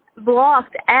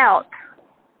 blocked out.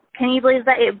 Can you believe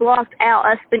that? It blocked out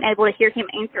us being able to hear him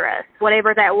answer us,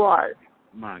 whatever that was.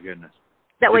 My goodness.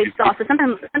 That we saw. So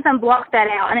something blocked that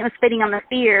out, and it was feeding on the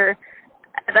fear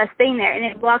of us being there, and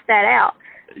it blocked that out.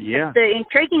 Yeah. The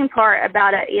intriguing part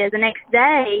about it is the next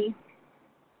day,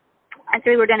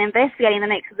 after we were done investigating, the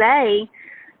next day,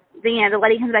 the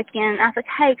lady comes back in, and I was like,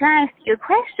 hey, can I ask you a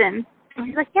question? And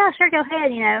she's like, yeah, sure, go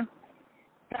ahead,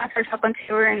 So I started talking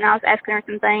to her, and I was asking her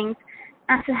some things.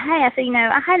 And I said, hey, we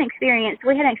had an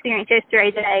experience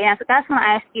yesterday, and I said, I just want to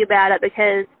ask you about it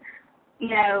because,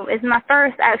 it's my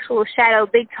first actual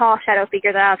big, tall shadow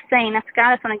figure that I've seen. I said,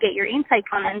 I just want to get your intake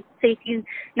on it and see if you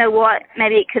know what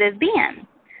maybe it could have been.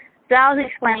 So I was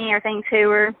explaining everything to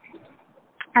her.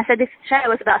 I said, this shadow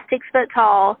was about 6 foot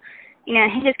tall,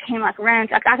 and he just came running.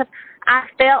 I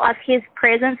felt like his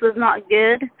presence was not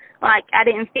good. Like I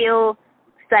didn't feel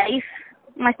safe.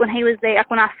 Like when he was there, like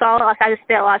when I saw it, I just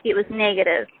felt like it was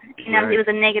negative. Right. It was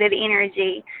a negative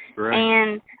energy. Right.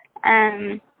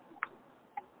 And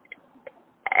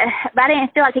but I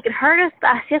didn't feel like he could hurt us.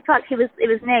 But I still felt like it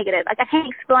was negative. Like I can't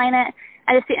explain it.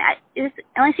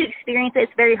 Unless you experience it,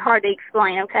 it's very hard to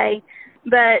explain. Okay,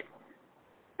 but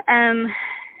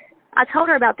I told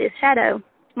her about this shadow.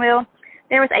 Well,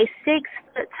 there was a 6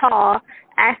 foot tall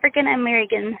African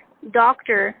American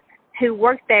doctor who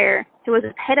worked there who was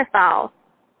a pedophile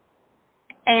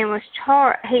and was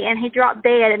he dropped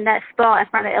dead in that spot in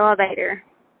front of the elevator.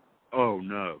 Oh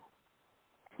no.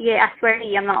 Yeah, I swear to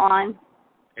you, I'm not lying.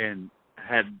 And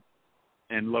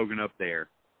Logan up there,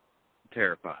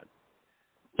 terrified.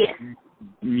 Yes.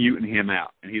 Muting him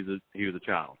out, and he was a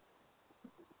child.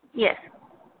 Yes.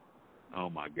 Oh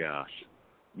my gosh.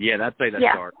 Yeah, I'd say that's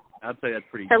dark. I'd say that's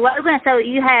pretty. So Logan, so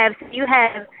you have.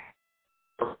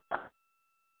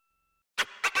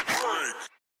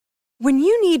 When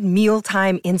you need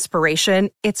mealtime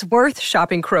inspiration, it's worth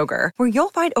shopping Kroger, where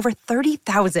you'll find over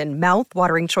 30,000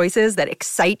 mouth-watering choices that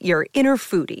excite your inner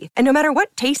foodie. And no matter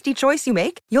what tasty choice you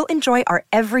make, you'll enjoy our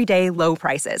everyday low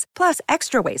prices, plus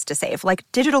extra ways to save, like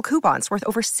digital coupons worth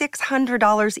over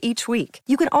 $600 each week.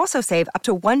 You can also save up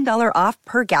to $1 off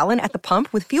per gallon at the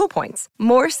pump with fuel points.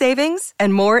 More savings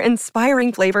and more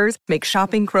inspiring flavors make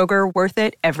shopping Kroger worth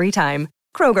it every time.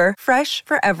 Kroger, fresh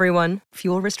for everyone.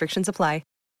 Fuel restrictions apply.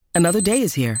 Another day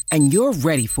is here, and you're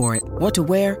ready for it. What to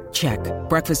wear? Check.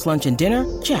 Breakfast, lunch, and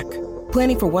dinner? Check.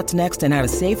 Planning for what's next and how to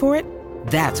save for it?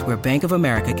 That's where Bank of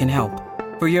America can help.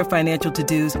 For your financial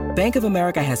to-dos, Bank of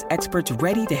America has experts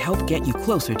ready to help get you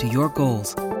closer to your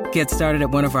goals. Get started at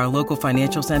one of our local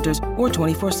financial centers or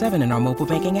 24/7 in our mobile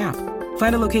banking app.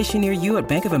 Find a location near you at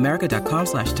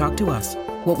bankofamerica.com/talktous.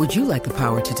 What would you like the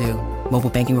power to do? Mobile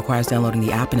banking requires downloading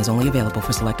the app and is only available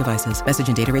for select devices. Message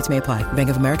and data rates may apply. Bank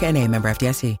of America NA, member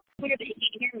FDIC. Weird that you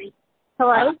can't hear me.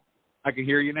 Hello? I can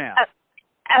hear you now.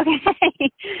 Okay.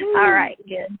 All right,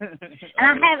 good.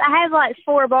 And I have like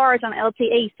 4 bars on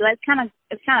LTE, so it's kind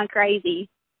of crazy.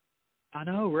 I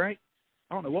know, right?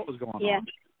 I don't know what was going on.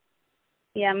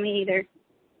 Yeah, me either.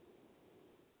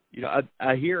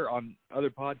 I hear on other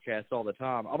podcasts all the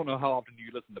time. I don't know how often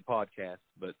you listen to podcasts,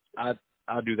 but I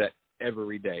do that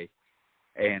every day.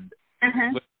 And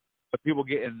when people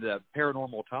get into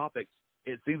paranormal topics,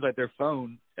 it seems like their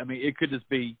phone, I mean, it could just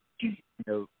be,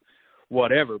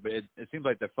 whatever, but it seems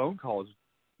like their phone calls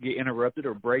get interrupted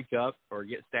or break up or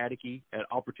get staticky at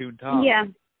opportune times. Yeah.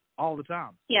 All the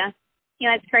time. Yeah.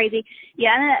 Yeah, that's crazy.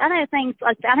 Yeah, I know things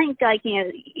like, I think, like,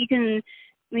 you can,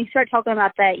 when you start talking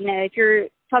about that, if you're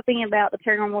talking about the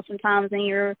paranormal sometimes and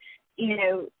you're,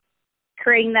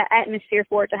 creating that atmosphere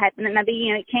for it to happen, and maybe,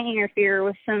 it can interfere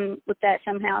with that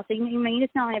somehow. So, you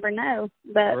just don't ever know.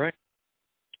 But, right.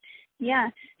 Yeah.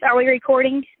 So are we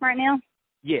recording right now?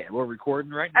 Yeah, we're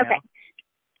recording right now. Okay.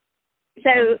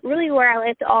 So really where I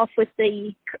left off with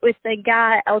the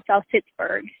guy out of South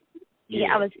Pittsburgh.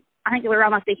 Yeah, I think we were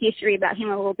on like the history about him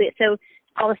a little bit. So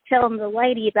I was telling the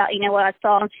lady about, what I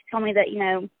saw, and she told me that,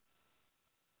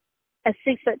 a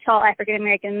 6 foot tall African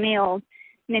American male,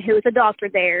 who was a doctor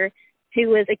there, who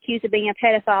was accused of being a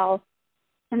pedophile,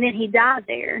 and then he died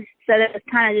there. So that was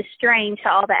kind of just strange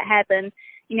how all that happened.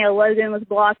 Logan was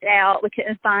blocked out. We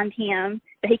couldn't find him,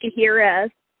 but he could hear us,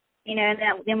 and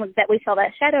then that we saw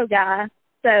that shadow guy.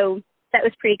 So that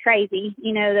was pretty crazy,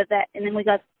 that, and then we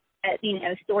got that,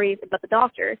 stories about the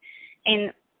doctor.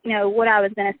 And, what I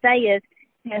was going to say is,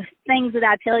 things that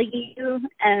I tell you,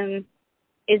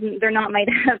 they're not made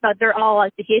up, but they're all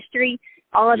like the history.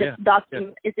 All of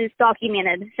it's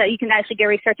documented, so you can actually go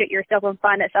research it yourself and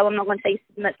find it. So I'm not going to say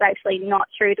something that's actually not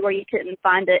true to where you couldn't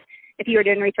find it if you were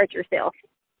doing research yourself.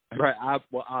 Right.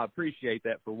 I appreciate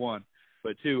that for one,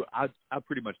 but two, I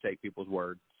pretty much take people's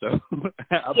word. So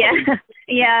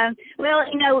yeah. Well,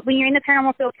 when you're in the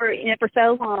paranormal field for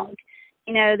so long,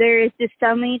 there's just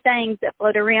so many things that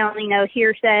float around.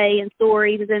 Hearsay and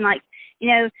stories,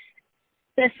 and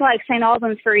just like St.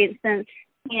 Albans, for instance.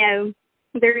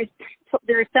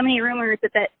 There's so many rumors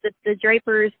that the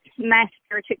Drapers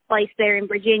massacre took place there in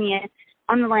Virginia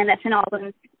on the land that St.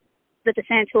 Albans, that the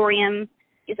sanatorium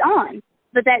is on.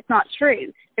 But that's not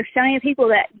true. There's so many people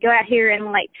that go out here and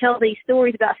tell these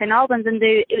stories about St. Albans and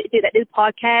do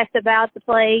podcasts about the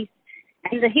place,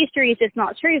 and the history is just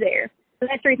not true there. So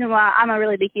that's the reason why I'm a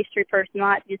really big history person.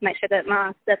 I like to just make sure that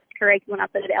my stuff's correct when I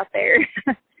put it out there.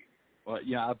 Well,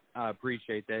 yeah, I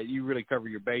appreciate that. You really cover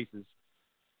your bases.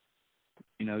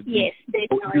 Yes,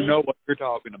 definitely. You know what you're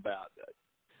talking about.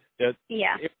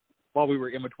 Yeah. While we were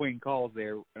in between calls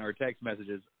there in our text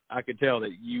messages, I could tell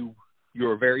that you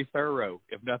were very thorough.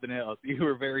 If nothing else, you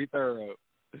were very thorough.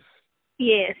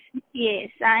 Yes,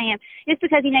 I am. It's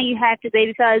because you have to be,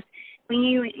 because when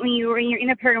you're in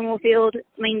the paranormal field,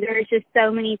 there's just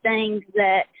so many things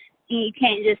that you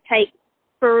can't just take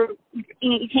for,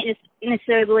 you can't just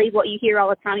necessarily believe what you hear all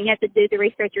the time. You have to do the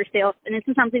research yourself, and then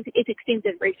sometimes it's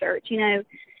extensive research.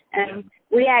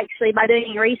 We actually, by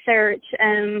doing research,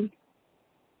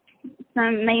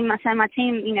 my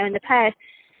team, in the past,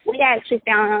 we actually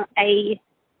found a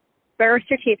birth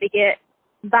certificate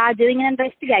by doing an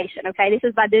investigation. Okay, this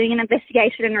is by doing an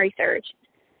investigation and research.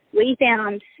 We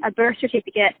found a birth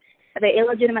certificate of an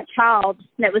illegitimate child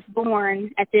that was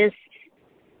born at this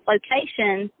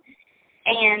location,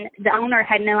 and the owner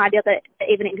had no idea that it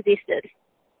even existed.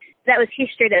 That was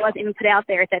history that wasn't even put out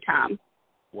there at that time.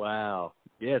 Wow.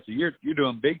 Yeah, so you're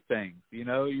doing big things,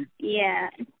 Yeah.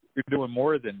 You're doing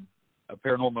more than a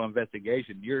paranormal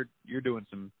investigation. You're doing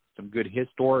some good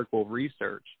historical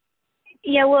research.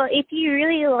 Yeah, well, if you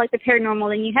really like the paranormal,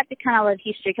 then you have to kind of love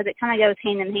history, because it kind of goes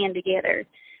hand in hand together.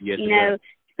 Yes,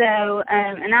 So,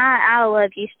 and I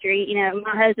love history.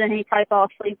 My husband, he probably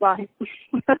falls asleep while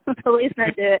the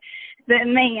policemen do it. But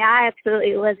me, I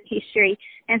absolutely love history.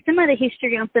 And some of the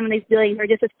history on some of these buildings are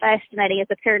just as fascinating as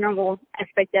the paranormal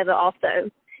aspect of it also.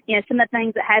 Some of the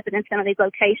things that happen in some of these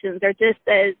locations are just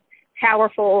as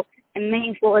powerful and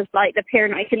meaningful as the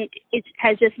paranormal. It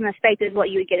has just an effect of what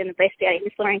you would get in investigating,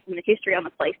 just learning from the history on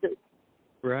the places.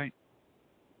 Right.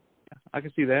 I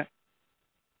can see that.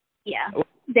 Yeah,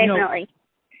 definitely.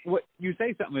 What you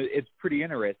say something, it's pretty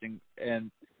interesting,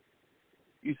 and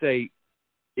you say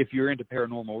if you're into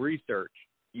paranormal research,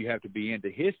 you have to be into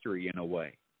history in a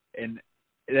way, and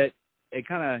that it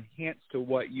kind of hints to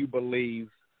what you believe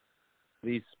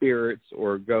these spirits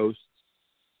or ghosts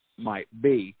might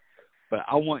be. But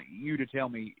I want you to tell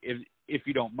me, if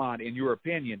you don't mind, in your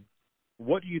opinion,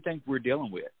 what do you think we're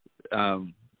dealing with?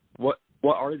 What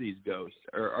are these ghosts?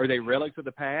 Are they relics of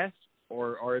the past,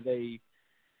 or are they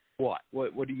what?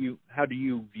 How do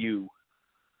you view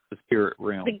the spirit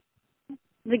realm?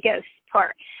 The ghost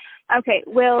part. Okay,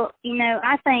 well,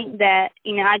 I think that,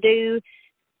 I do.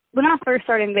 When I first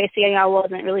started investigating, I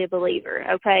wasn't really a believer.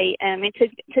 Okay,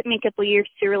 it took me a couple of years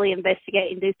to really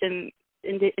investigate and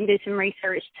do some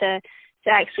research to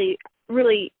actually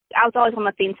really. I was always on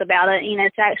the fence about it,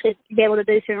 to actually be able to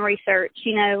do some research,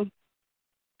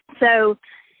 So,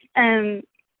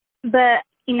 but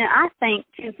I think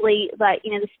simply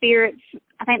the spirits.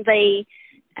 I think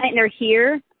they're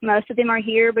here. Most of them are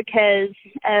here because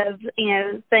of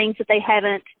things that they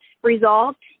haven't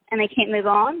resolved and they can't move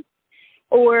on.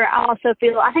 Or I also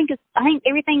feel I think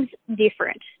everything's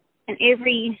different in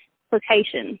every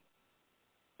location.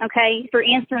 Okay, for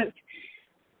instance,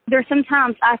 there's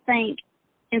sometimes I think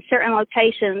in certain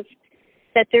locations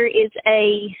that there is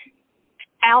a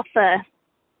alpha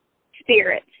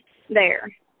spirit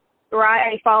there. Right?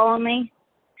 Are you following me?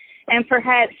 And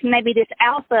perhaps maybe this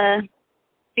alpha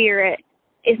spirit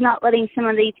is not letting some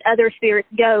of these other spirits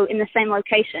go in the same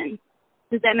location.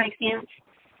 Does that make sense?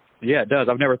 Yeah, it does.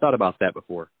 I've never thought about that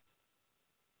before.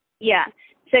 Yeah.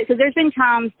 So there's been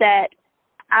times that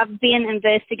I've been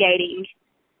investigating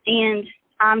and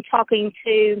I'm talking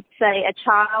to, say, a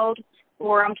child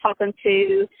or I'm talking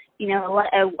to, you know,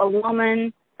 a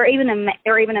woman or even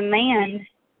a man,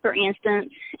 for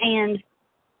instance, and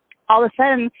all of a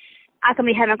sudden I can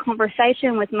be having a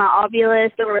conversation with my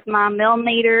Ovilus or with my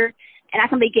millimeter, and I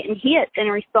can be getting hits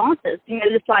and responses, you know,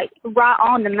 just like right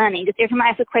on the money. Just every time I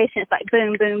ask a question, it's like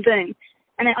boom, boom, boom.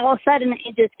 And then all of a sudden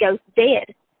it just goes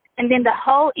dead. And then the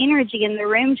whole energy in the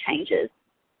room changes.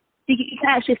 You can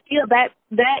actually feel that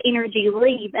energy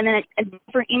leave, and then a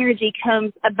different energy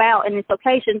comes about in this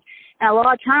location. And a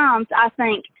lot of times I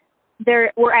think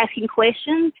we're asking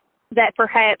questions that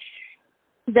perhaps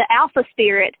the alpha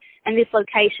spirit in this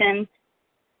location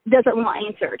doesn't want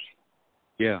answered.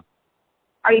 Yeah.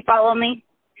 Are you following me?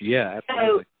 Yeah,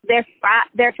 absolutely. So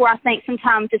therefore I think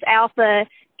sometimes this alpha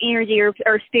energy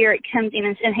or spirit comes in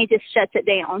and he just shuts it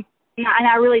down. And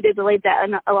I really do believe that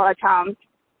a lot of times.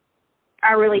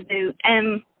 I really do.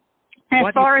 And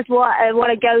as far as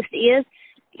what a ghost is,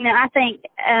 you know, I think,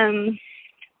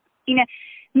 you know,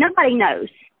 nobody knows.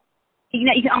 You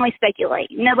know, you can only speculate.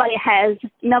 Nobody has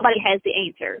the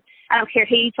answer. I don't care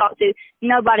who you talk to.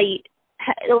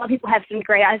 A lot of people have some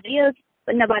great ideas,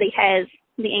 but nobody has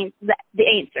the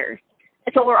answer.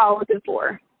 That's what we're all looking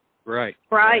for. Right.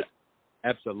 Right?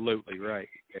 Absolutely right.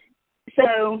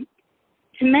 So,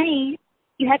 to me,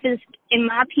 you have to, in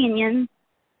my opinion,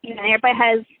 you know, everybody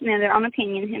has, you know, their own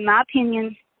opinion. In my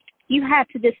opinion, you have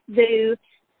to just do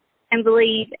and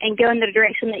believe and go in the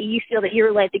direction that you feel that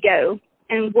you're led to go.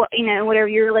 And what, you know, whatever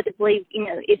you're led to believe, you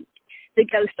know, if the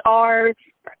ghosts are,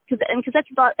 because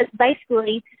that's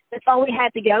basically that's all we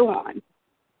have to go on.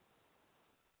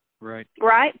 Right.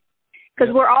 Right?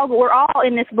 Because we're all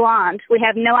in this blind. We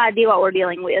have no idea what we're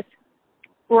dealing with.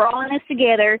 We're all in this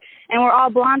together, and we're all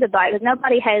blinded by it because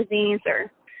nobody has the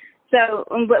answer. So,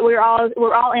 but we're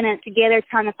all in it together,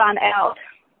 trying to find out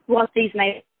what these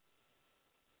made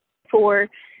for,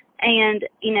 and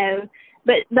you know.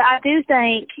 But I do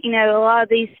think, you know, a lot of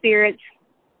these spirits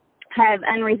have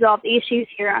unresolved issues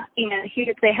here. You know,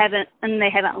 here they haven't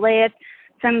left.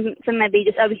 Some may be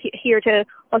just over here to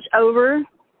watch over,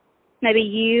 maybe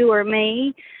you or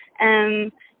me.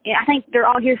 Yeah, I think they're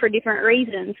all here for different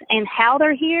reasons, and how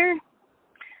they're here,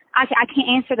 I can't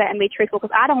answer that and be truthful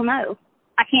because I don't know.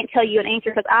 I can't tell you an answer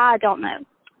because I don't know.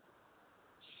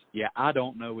 Yeah, I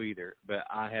don't know either, but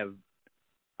I've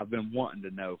been wanting to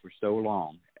know for so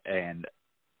long, and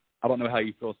I don't know how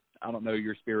you feel. I don't know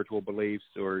your spiritual beliefs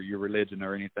or your religion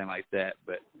or anything like that,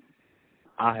 but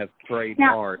I have prayed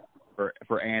hard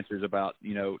for answers about,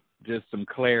 you know, just some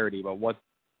clarity about what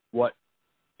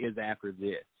is after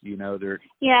this. You know,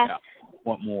 I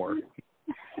want more.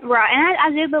 Right, and I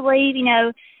do believe, you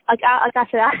know, like I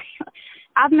said,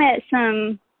 I've met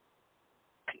some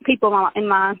people in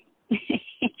my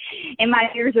in my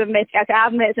years of medicine.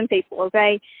 I've met some people,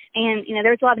 okay, and you know,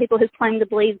 there's a lot of people who claim to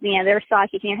believe, you know, they're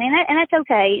psychic and everything, and that's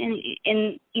okay,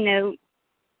 and you know,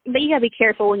 but you gotta be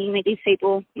careful when you meet these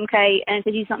people, okay, and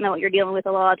because you don't know what you're dealing with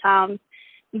a lot of times.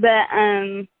 But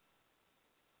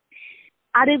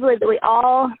I do believe that we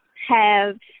all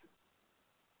have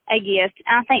a gift.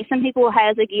 I think some people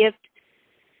has a gift.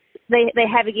 They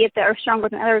have a gift that are stronger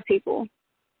than other people.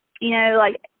 You know,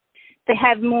 like they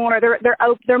have more.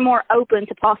 They're more open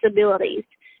to possibilities.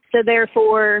 So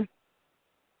therefore,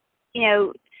 you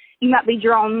know, you might be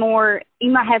drawn more.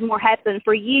 You might have more happen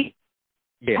for you,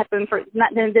 happen for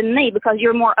than me because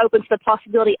you're more open to the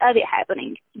possibility of it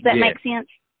happening. Does that make sense?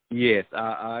 Yes,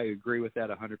 I agree with that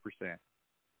 100%.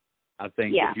 I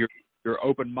think if you're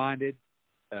open-minded.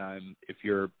 If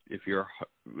you're,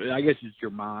 I guess it's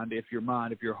your mind. If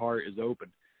your heart is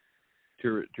open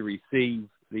to receive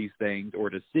these things or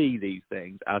to see these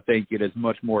things, I think it is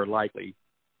much more likely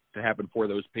to happen for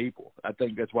those people. I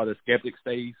think that's why the skeptics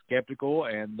stay skeptical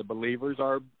and the believers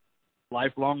are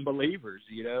lifelong believers.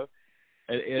 You know,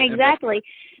 exactly.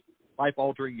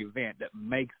 Life-altering event that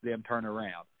makes them turn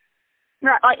around.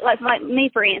 Right, like me,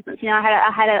 for instance. You know, I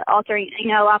had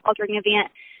a life-altering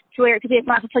event. To where, because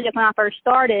when I first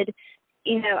started,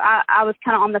 you know, I was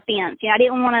kind of on the fence. You know, I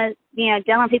didn't want to, you know,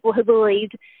 down on people who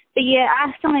believed. But, yeah,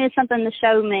 I still needed something to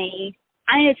show me.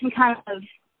 I needed some kind of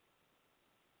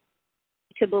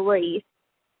to believe.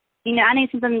 You know, I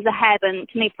needed something to happen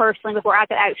to me personally before I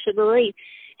could actually believe.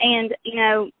 And, you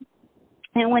know,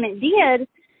 and when it did,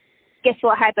 guess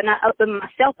what happened? I opened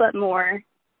myself up more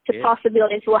to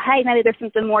possibilities. Well, hey, maybe there's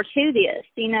something more to this,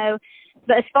 you know.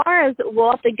 But as far as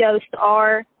what the ghosts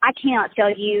are, I cannot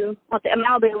tell you what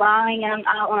I'll be lying, and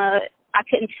I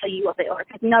couldn't tell you what they are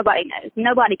because nobody knows.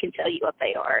 Nobody can tell you what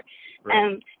they are.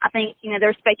 Right. I think, you know,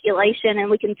 there's speculation, and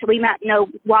we might know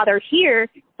why they're here,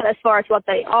 but as far as what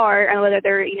they are and whether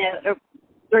they're, you know,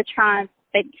 they're trying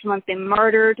someone's been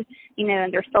murdered, you know,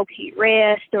 and they're so acute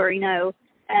rest, or, you know,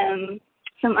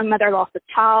 a mother lost a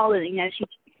child and, you know, she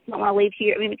don't want to leave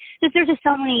here. I mean, there's just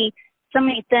so many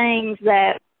things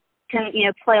that can, you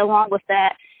know, play along with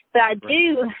that. But I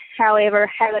do, however,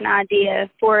 have an idea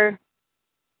for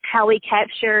how we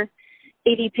capture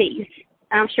EVPs.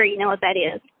 I'm sure you know what that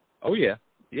is. Oh, yeah.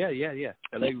 Yeah.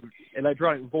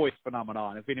 Electronic voice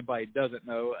phenomenon. If anybody doesn't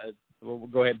know, we'll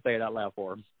go ahead and say it out loud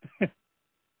for them.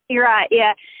 You're right,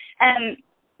 yeah.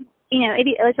 You know,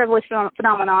 electronic voice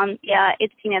phenomenon, yeah,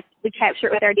 it's, you know, we capture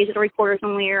it with our digital recorders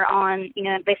when we're on, you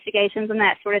know, investigations and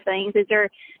that sort of things. These are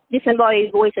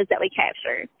disembodied voices that we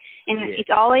capture. And It's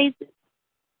always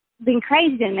been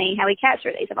crazy to me how we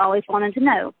capture these. I've always wanted to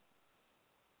know.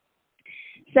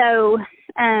 So,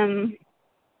 I'm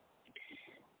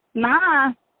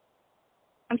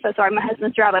so sorry, my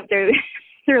husband's driving through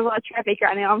a lot of traffic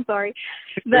right now. I'm sorry,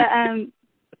 but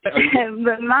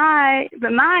but my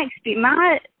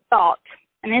thought,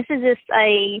 and this is just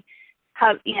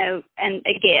you know, and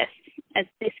a guess, as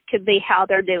this could be how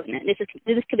they're doing it.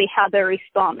 This could be how they're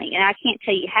responding, and I can't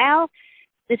tell you how.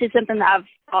 This is something that I've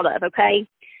thought of. Okay,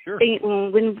 sure.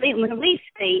 When we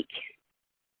speak,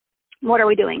 what are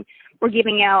we doing? We're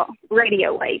giving out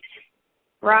radio waves,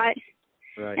 right?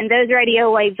 Right. And those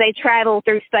radio waves, they travel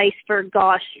through space for,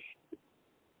 gosh,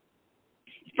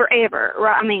 forever,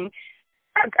 right? I mean,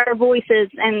 our voices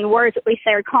and the words that we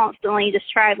say are constantly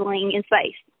just traveling in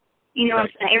space. You know what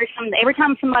I'm saying? Every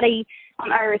time somebody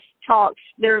on Earth talks,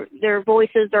 their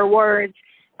voices, their words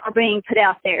are being put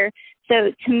out there.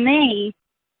 So to me,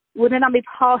 would it not be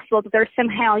possible that they're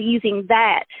somehow using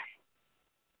that?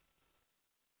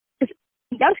 Because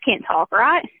ghosts can't talk,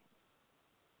 right?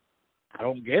 I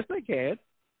don't guess they can.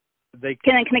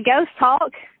 Can a ghost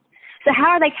talk? So how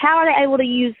are they able to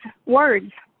use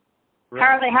words?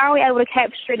 Right. How are we able to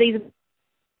capture these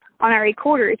on our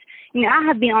recorders? You know, I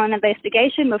have been on an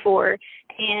investigation before,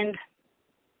 and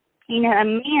you know,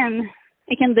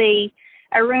 it can be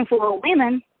a room full of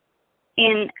women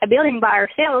in a building by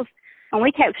ourselves, and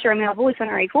we capture a male voice on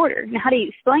our recorder. Now, how do you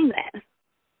explain that?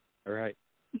 Right.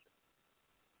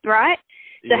 Right.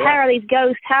 So how are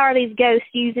these ghosts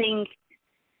using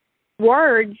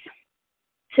words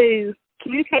to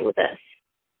communicate with us?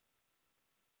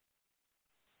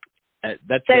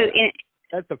 That's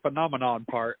the phenomenon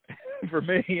part for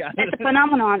me. That's a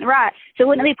phenomenon, right? So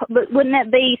wouldn't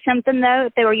it be something though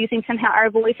if they were using somehow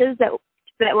our voices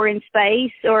that were in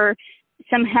space, or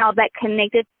somehow that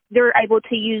connected? They're able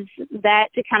to use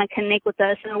that to kind of connect with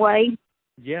us in a way.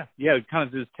 Yeah, kind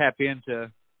of just tap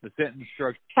into the sentence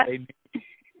structure.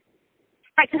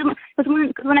 Right, because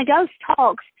when a ghost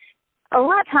talks, a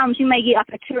lot of times you may get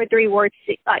like two or three words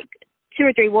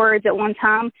at one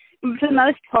time. For the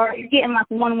most part, you're getting like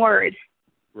one word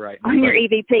on your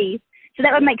EVP. So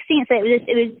that would make sense. That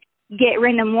it would get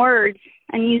random words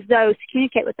and use those to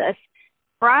communicate with us,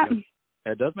 right?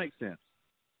 That does make sense.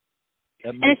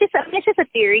 And it's just a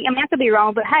theory. I mean, I could be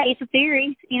wrong, but hey, it's a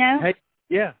theory, you know. Hey,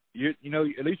 yeah, you know,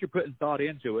 at least you're putting thought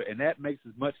into it, and that makes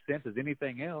as much sense as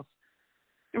anything else.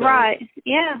 So, right.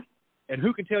 Yeah. And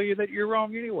who can tell you that you're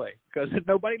wrong anyway? Because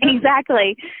nobody knows.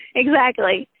 Exactly.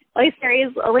 At least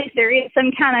there is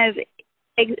some kind of,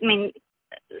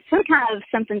 some kind of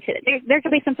something to it. There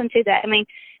could be something to that. I mean,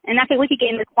 and I think we could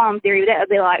get into quantum theory. That would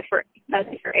be like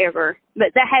forever.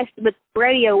 But that has to, with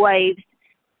radio waves,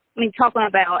 I mean, talking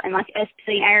about, and like us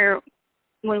seeing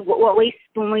when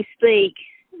we speak,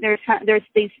 there's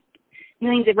these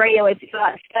millions of radio waves that go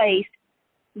out of space.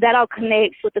 That all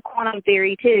connects with the quantum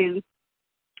theory too.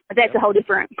 But that's a whole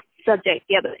different subject.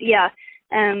 Yeah, but yeah,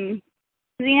 you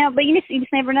know, but you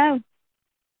just never know.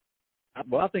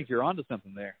 Well, I think you're onto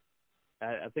something there.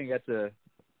 I think that's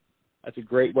a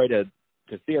great way to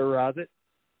theorize it,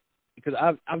 because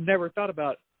I've never thought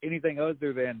about anything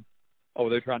other than, oh,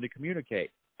 they're trying to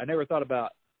communicate. I never thought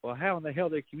about, well, how in the hell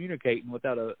they're communicating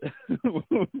without a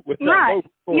right.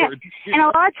 Yeah. And a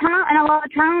lot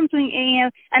of times when, you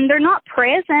know, and they're not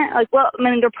present. Like, well, I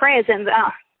mean, they're present.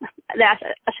 I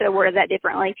should have worded that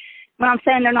differently. When I'm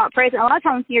saying they're not present, a lot of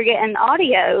times you're getting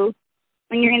audio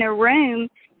when you're in a room.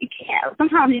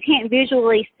 Sometimes you can't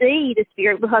visually see the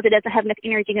spirit because it doesn't have enough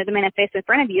energy to manifest in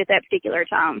front of you at that particular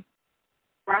time.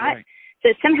 Right? So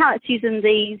somehow it's using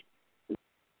these,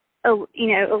 you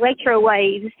know, electro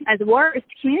waves as words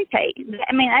to communicate.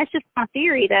 I mean, that's just my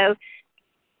theory, though.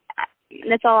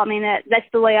 That's all. I mean, that's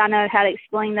the way I know how to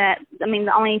explain that. I mean,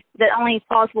 the only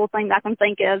possible thing that I can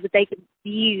think of that they could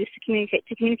use to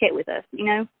communicate with us. You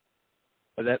know.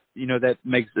 That, you know, that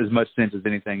makes as much sense as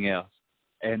anything else.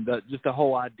 And just the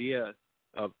whole idea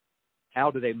of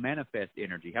how do they manifest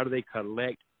energy? How do they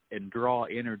collect and draw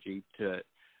energy to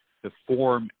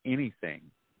form anything.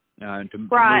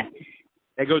 Right.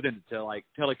 That goes into like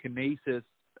telekinesis,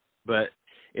 but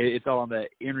it's all on the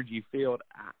energy field.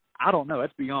 I don't know.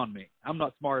 That's beyond me. I'm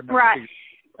not smart enough to figure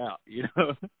it out, you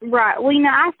know? Right. Well, you know,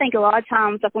 I think a lot of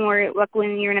times, when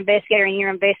you're an investigator and you're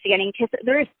investigating, because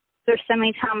there's so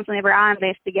many times whenever I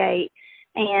investigate,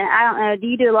 and I don't know, do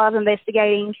you do a lot of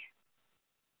investigating?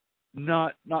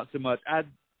 Not so much.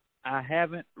 I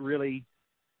haven't really,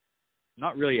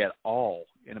 not really at all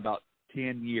in about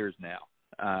 10 years now.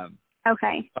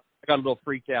 Okay. I got a little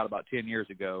freaked out about 10 years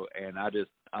ago, and I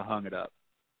hung it up.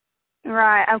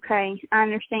 Right. Okay. I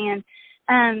understand.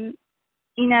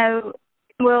 You know,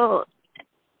 well,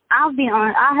 I'll be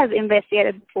honest. I have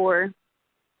investigated before,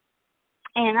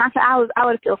 and I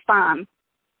would feel fine,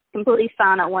 completely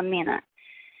fine at 1 minute,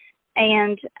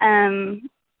 and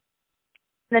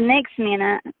the next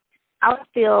minute I would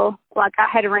feel like I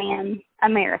had ran a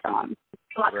marathon,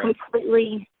 like right.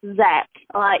 completely zapped,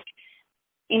 like,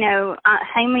 you know,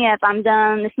 hang me up, I'm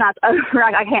done, this night's over,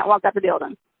 I can't walk out the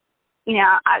building. You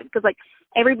know, because like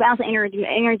every bounce of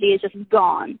energy is just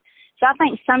gone. So I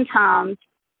think sometimes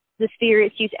the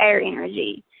spirits use our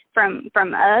energy from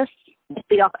us to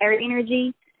feed off our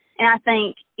energy, and I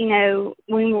think, you know,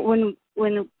 when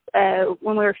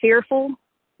we're fearful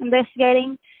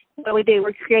investigating, what we do,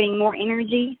 we're creating more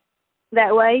energy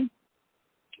that way.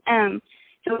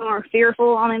 So when we're fearful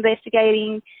on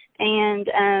investigating, and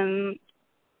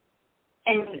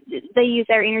they use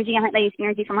our energy. I think they use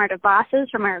energy from our devices,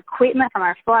 from our equipment, from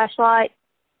our flashlight,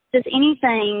 just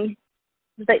anything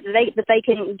that they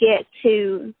can get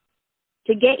to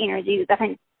get energy. I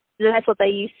think that's what they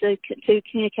use to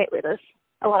communicate with us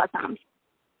a lot of times.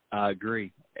 I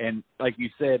agree. And like you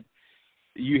said,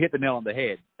 you hit the nail on the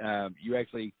head. You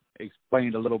actually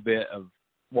explained a little bit of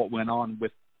what went on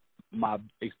with my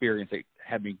experience that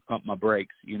had me pump my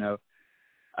brakes, you know,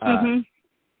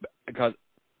 because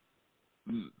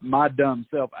my dumb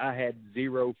self, I had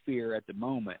zero fear at the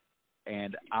moment,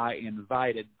 and I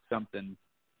invited something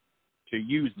to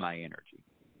use my energy.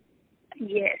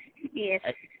 Yes.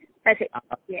 That's it.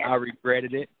 Yes. I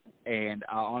regretted it, and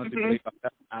I honestly believe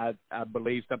I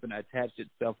believe something attached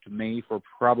itself to me for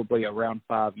probably around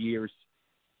 5 years.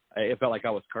 It felt like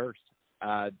I was cursed.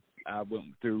 I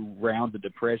went through rounds of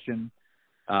depression.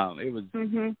 It was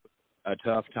a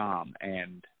tough time,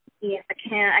 and yes,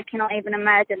 I cannot even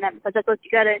imagine that, because that's what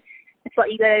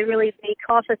you gotta really be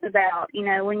cautious about. You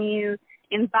know, when you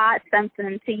invite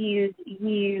something to use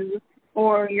you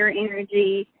or your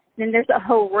energy, then there's a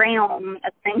whole realm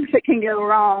of things that can go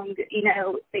wrong. You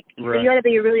know, right. So you got to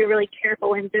be really, really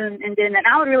careful in doing that. And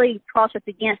I would really cautious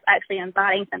against actually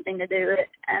inviting something to do it,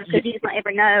 because you just don't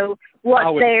ever know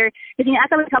what's there. Because, you know, I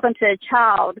could be talking to a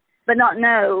child, but not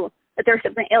know that there's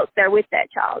something else there with that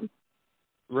child.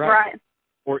 Right.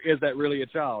 Or is that really a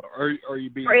child? Or are you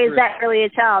being? Or is that really a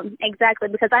child? Exactly,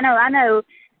 because I know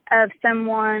of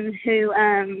someone who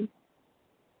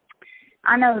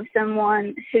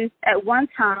at one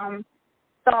time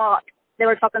thought they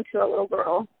were talking to a little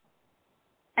girl,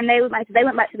 and they went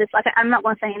back to this. Like, I'm not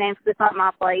going to say any names because it's not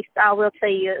my place. I will tell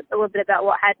you a little bit about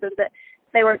what happened. But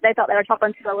they thought they were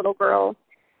talking to a little girl.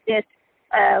 This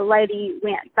lady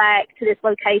went back to this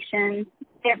location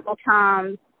several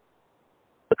times,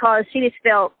 because she just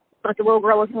felt like the little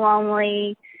girl was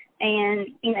lonely, and,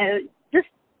 you know,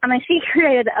 she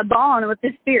created a bond with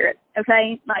this spirit,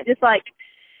 okay? Like, just like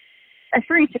a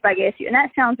friendship, I guess. And that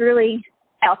sounds really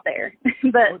out there,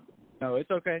 but no, it's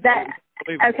okay.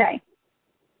 Okay.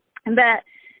 But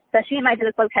so she went back to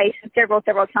this location several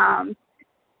times.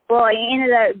 Well, it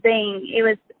ended up being, it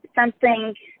was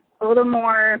something a little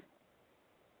more,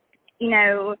 you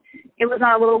know, it was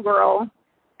not a little girl.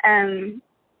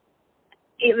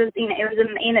 It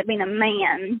ended up being a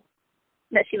man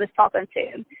that she was talking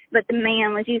to, but the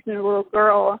man was using the little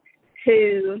girl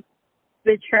to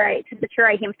betray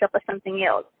himself as something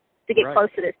else to get close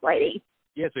to this lady.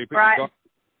 Yeah, so you put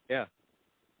Yeah.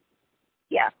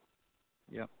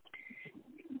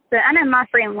 So I know my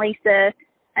friend Lisa,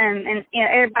 and you know,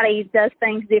 everybody does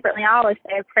things differently. I always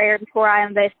say a prayer before I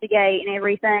investigate and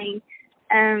everything.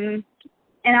 And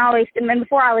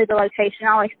before I leave the location,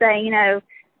 I always say, you know,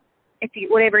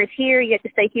 whatever is here, you have to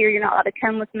stay here. You're not allowed to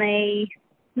come with me.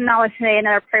 And I always say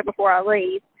another prayer before I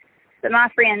leave. But my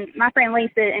friend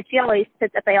Lisa, and she always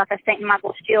puts up a St.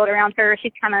 Michael's shield around her.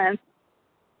 She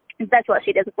that's what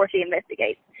she does before she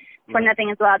investigates. For nothing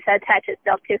is allowed to attach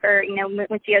itself to her, you know,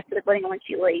 when she goes to the building and when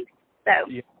she leaves. So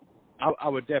yeah, I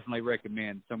would definitely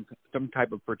recommend some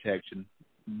type of protection,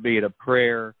 be it a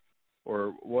prayer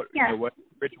or what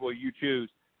ritual you choose.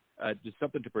 just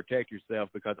something to protect yourself,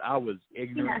 because I was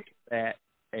ignorant of that,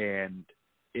 and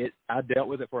I dealt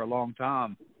with it for a long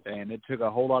time, and it took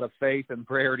a whole lot of faith and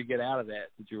prayer to get out of that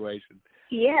situation.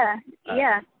 Yeah.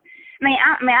 I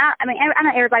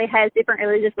know everybody has different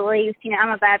religious beliefs. You know, I'm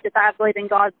a Baptist. I believe in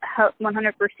God 100%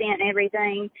 and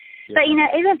everything. Yeah. But you know,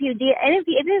 even if you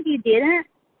didn't,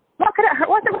 what could it hurt?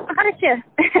 What's it going to hurt you?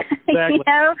 Exactly. You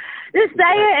know, just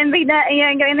say it and be done. You know,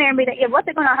 and go in there and be done. Yeah, what's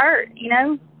it going to hurt? You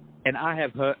know. And I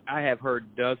have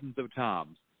heard dozens of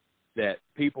times that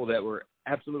people that were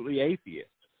absolutely atheists,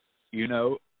 you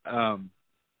know,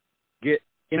 get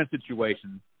in a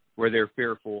situation where they're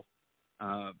fearful,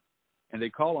 and they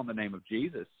call on the name of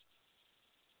Jesus,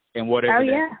 and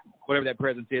whatever that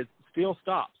presence is still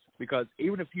stops, because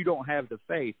even if you don't have the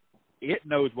faith, it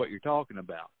knows what you're talking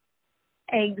about.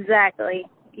 Exactly.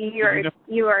 You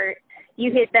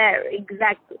hit that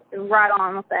exactly right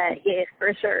on with that. Yes,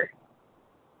 for sure.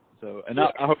 So, and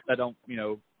I hope I don't, you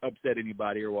know, upset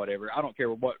anybody or whatever. I don't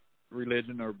care what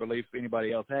religion or belief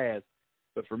anybody else has,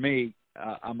 but for me,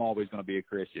 I'm always going to be a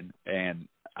Christian, and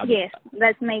yes,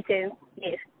 that's me too.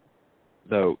 Yes.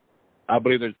 So, I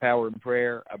believe there's power in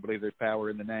prayer. I believe there's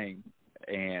power in the name,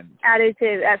 and I do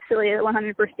too. Absolutely,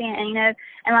 100%. And you know,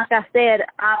 and like I said,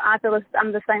 I feel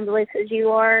I'm the same beliefs as you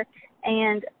are.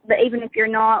 But even if you're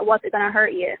not, what's it going to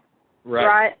hurt you?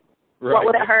 Right. What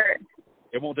would it hurt?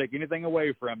 It won't take anything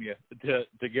away from you to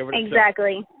give it a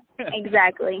exactly.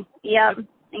 Exactly. Yep.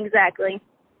 Exactly.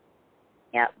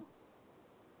 Yep.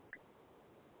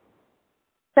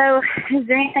 So, is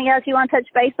there anything else you want to touch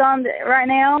base on right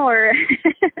now, or?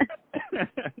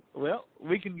 Well,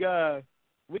 we can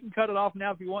cut it off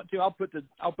now if you want to. I'll put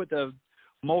the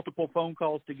multiple phone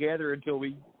calls together until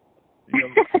we,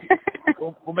 you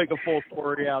know, we'll make a full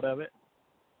story out of it.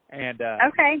 And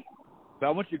okay. But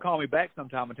I want you to call me back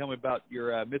sometime and tell me about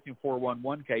your missing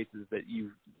 411 cases that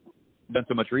you've done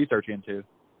so much research into.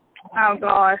 Oh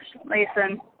gosh,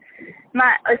 listen,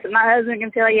 my husband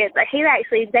can tell you, but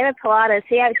David Pilatus,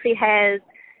 he actually has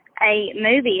a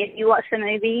movie. If you watch the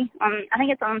movie, I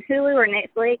think it's on Hulu or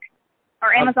Netflix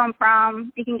or Amazon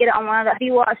Prime. You can get it on one of those. Have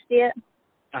you watched it?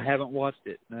 I haven't watched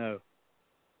it. No.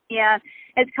 Yeah,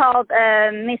 it's called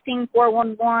Missing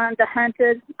 411, The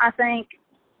Hunted, I think.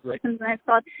 Right. Something that's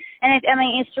called. And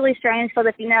it's really strange because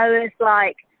if you notice,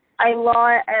 like, a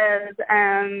lot of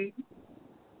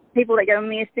people that go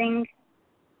missing,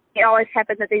 it always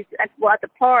happens at the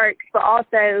parks, but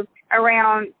also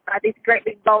around these great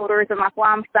big boulders and like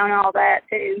limestone and all that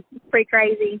too. It's pretty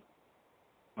crazy.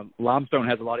 Limestone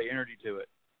has a lot of energy to it.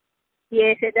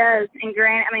 Yes, it does. And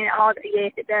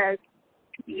yes, it does.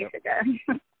 Yes, it does.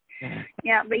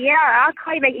 Yeah, but yeah, I'll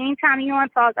call you back anytime you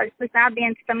want to talk. I've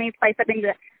been to so many places.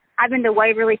 I've been to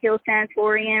Waverly Hills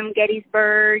Sanatorium,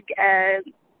 Gettysburg.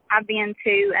 I've been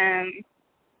to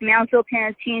Moundsville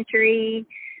Penitentiary,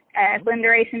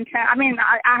 Glendoration. I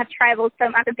have traveled so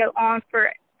I could go on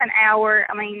for an hour.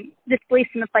 Just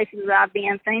listing the places that I've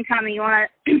been. So anytime you want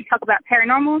to talk about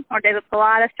paranormal or David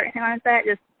Pilatus or anything like that,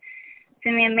 just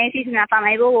send me a message, and if I'm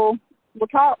able, we'll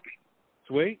talk.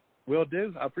 Sweet. Will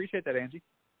do. I appreciate that, Angie.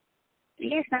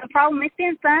 Yes, no problem. It's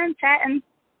been fun chatting.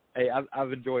 Hey,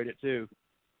 I've enjoyed it too.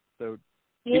 So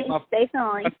yes,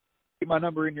 definitely. Keep my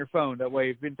number in your phone. That way,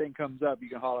 if anything comes up, you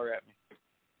can holler at me.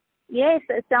 Yes,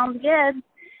 that sounds good.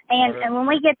 And right. And when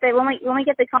we get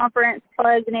the conference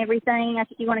plugged and everything, I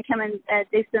think you want to come and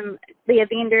be a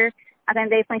vendor. I can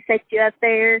definitely set you up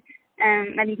there.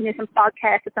 Maybe you can do some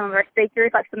podcasts with some of our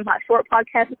speakers, like some short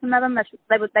podcasts with some of them.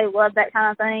 They love that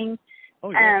kind of thing.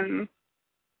 Oh, yeah.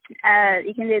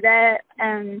 You can do that.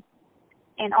 And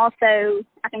also,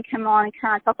 I can come on and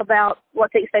kind of talk about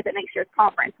what to expect at next year's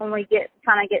conference when we get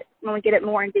it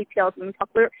more in details. And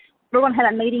we're going to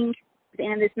have a meeting at the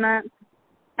end of this month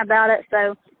about it,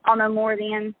 so I'll know more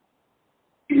then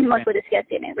once we discuss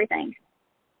it and everything.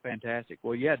 Fantastic.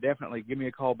 Well, yeah, definitely. Give me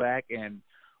a call back, and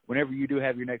whenever you do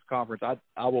have your next conference,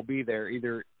 I will be there,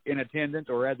 either in attendance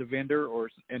or as a vendor or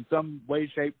in some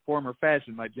way, shape, form, or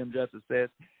fashion, like Jim Justice says.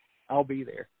 I'll be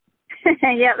there.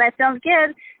 Yeah, that sounds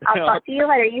good. I'll talk to you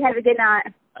later. You have a good night.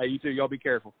 You too. Y'all be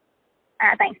careful. All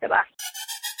right, thanks. Bye-bye.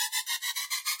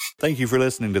 Thank you for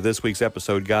listening to this week's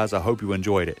episode, guys. I hope you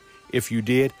enjoyed it. If you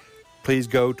did, please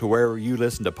go to wherever you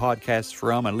listen to podcasts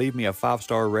from and leave me a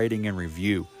 5-star rating and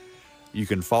review. You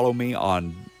can follow me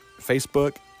on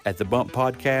Facebook at The Bump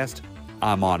Podcast.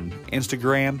 I'm on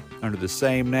Instagram under the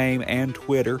same name and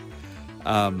Twitter.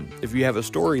 If you have a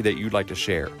story that you'd like to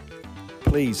share,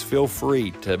 please feel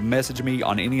free to message me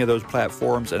on any of those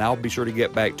platforms, and I'll be sure to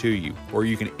get back to you. Or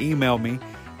you can email me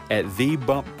at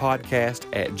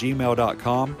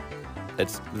thebumppodcast@gmail.com.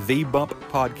 That's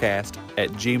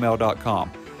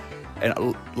thebumppodcast@gmail.com.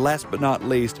 And last but not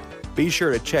least, be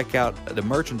sure to check out the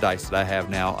merchandise that I have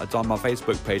now. It's on my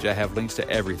Facebook page. I have links to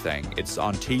everything. It's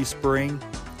on Teespring.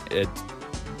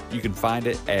 You can find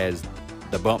it as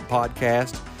The Bump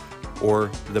Podcast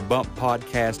or The Bump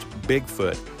Podcast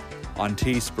Bigfoot on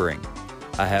Teespring.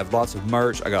 I have lots of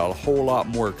merch. I got a whole lot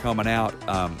more coming out.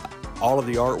 All of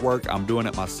the artwork, I'm doing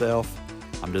it myself.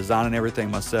 I'm designing everything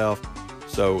myself.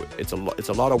 So it's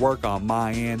a lot of work on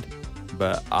my end,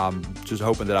 but I'm just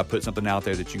hoping that I put something out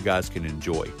there that you guys can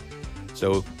enjoy.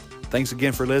 So thanks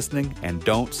again for listening, and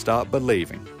don't stop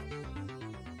believing.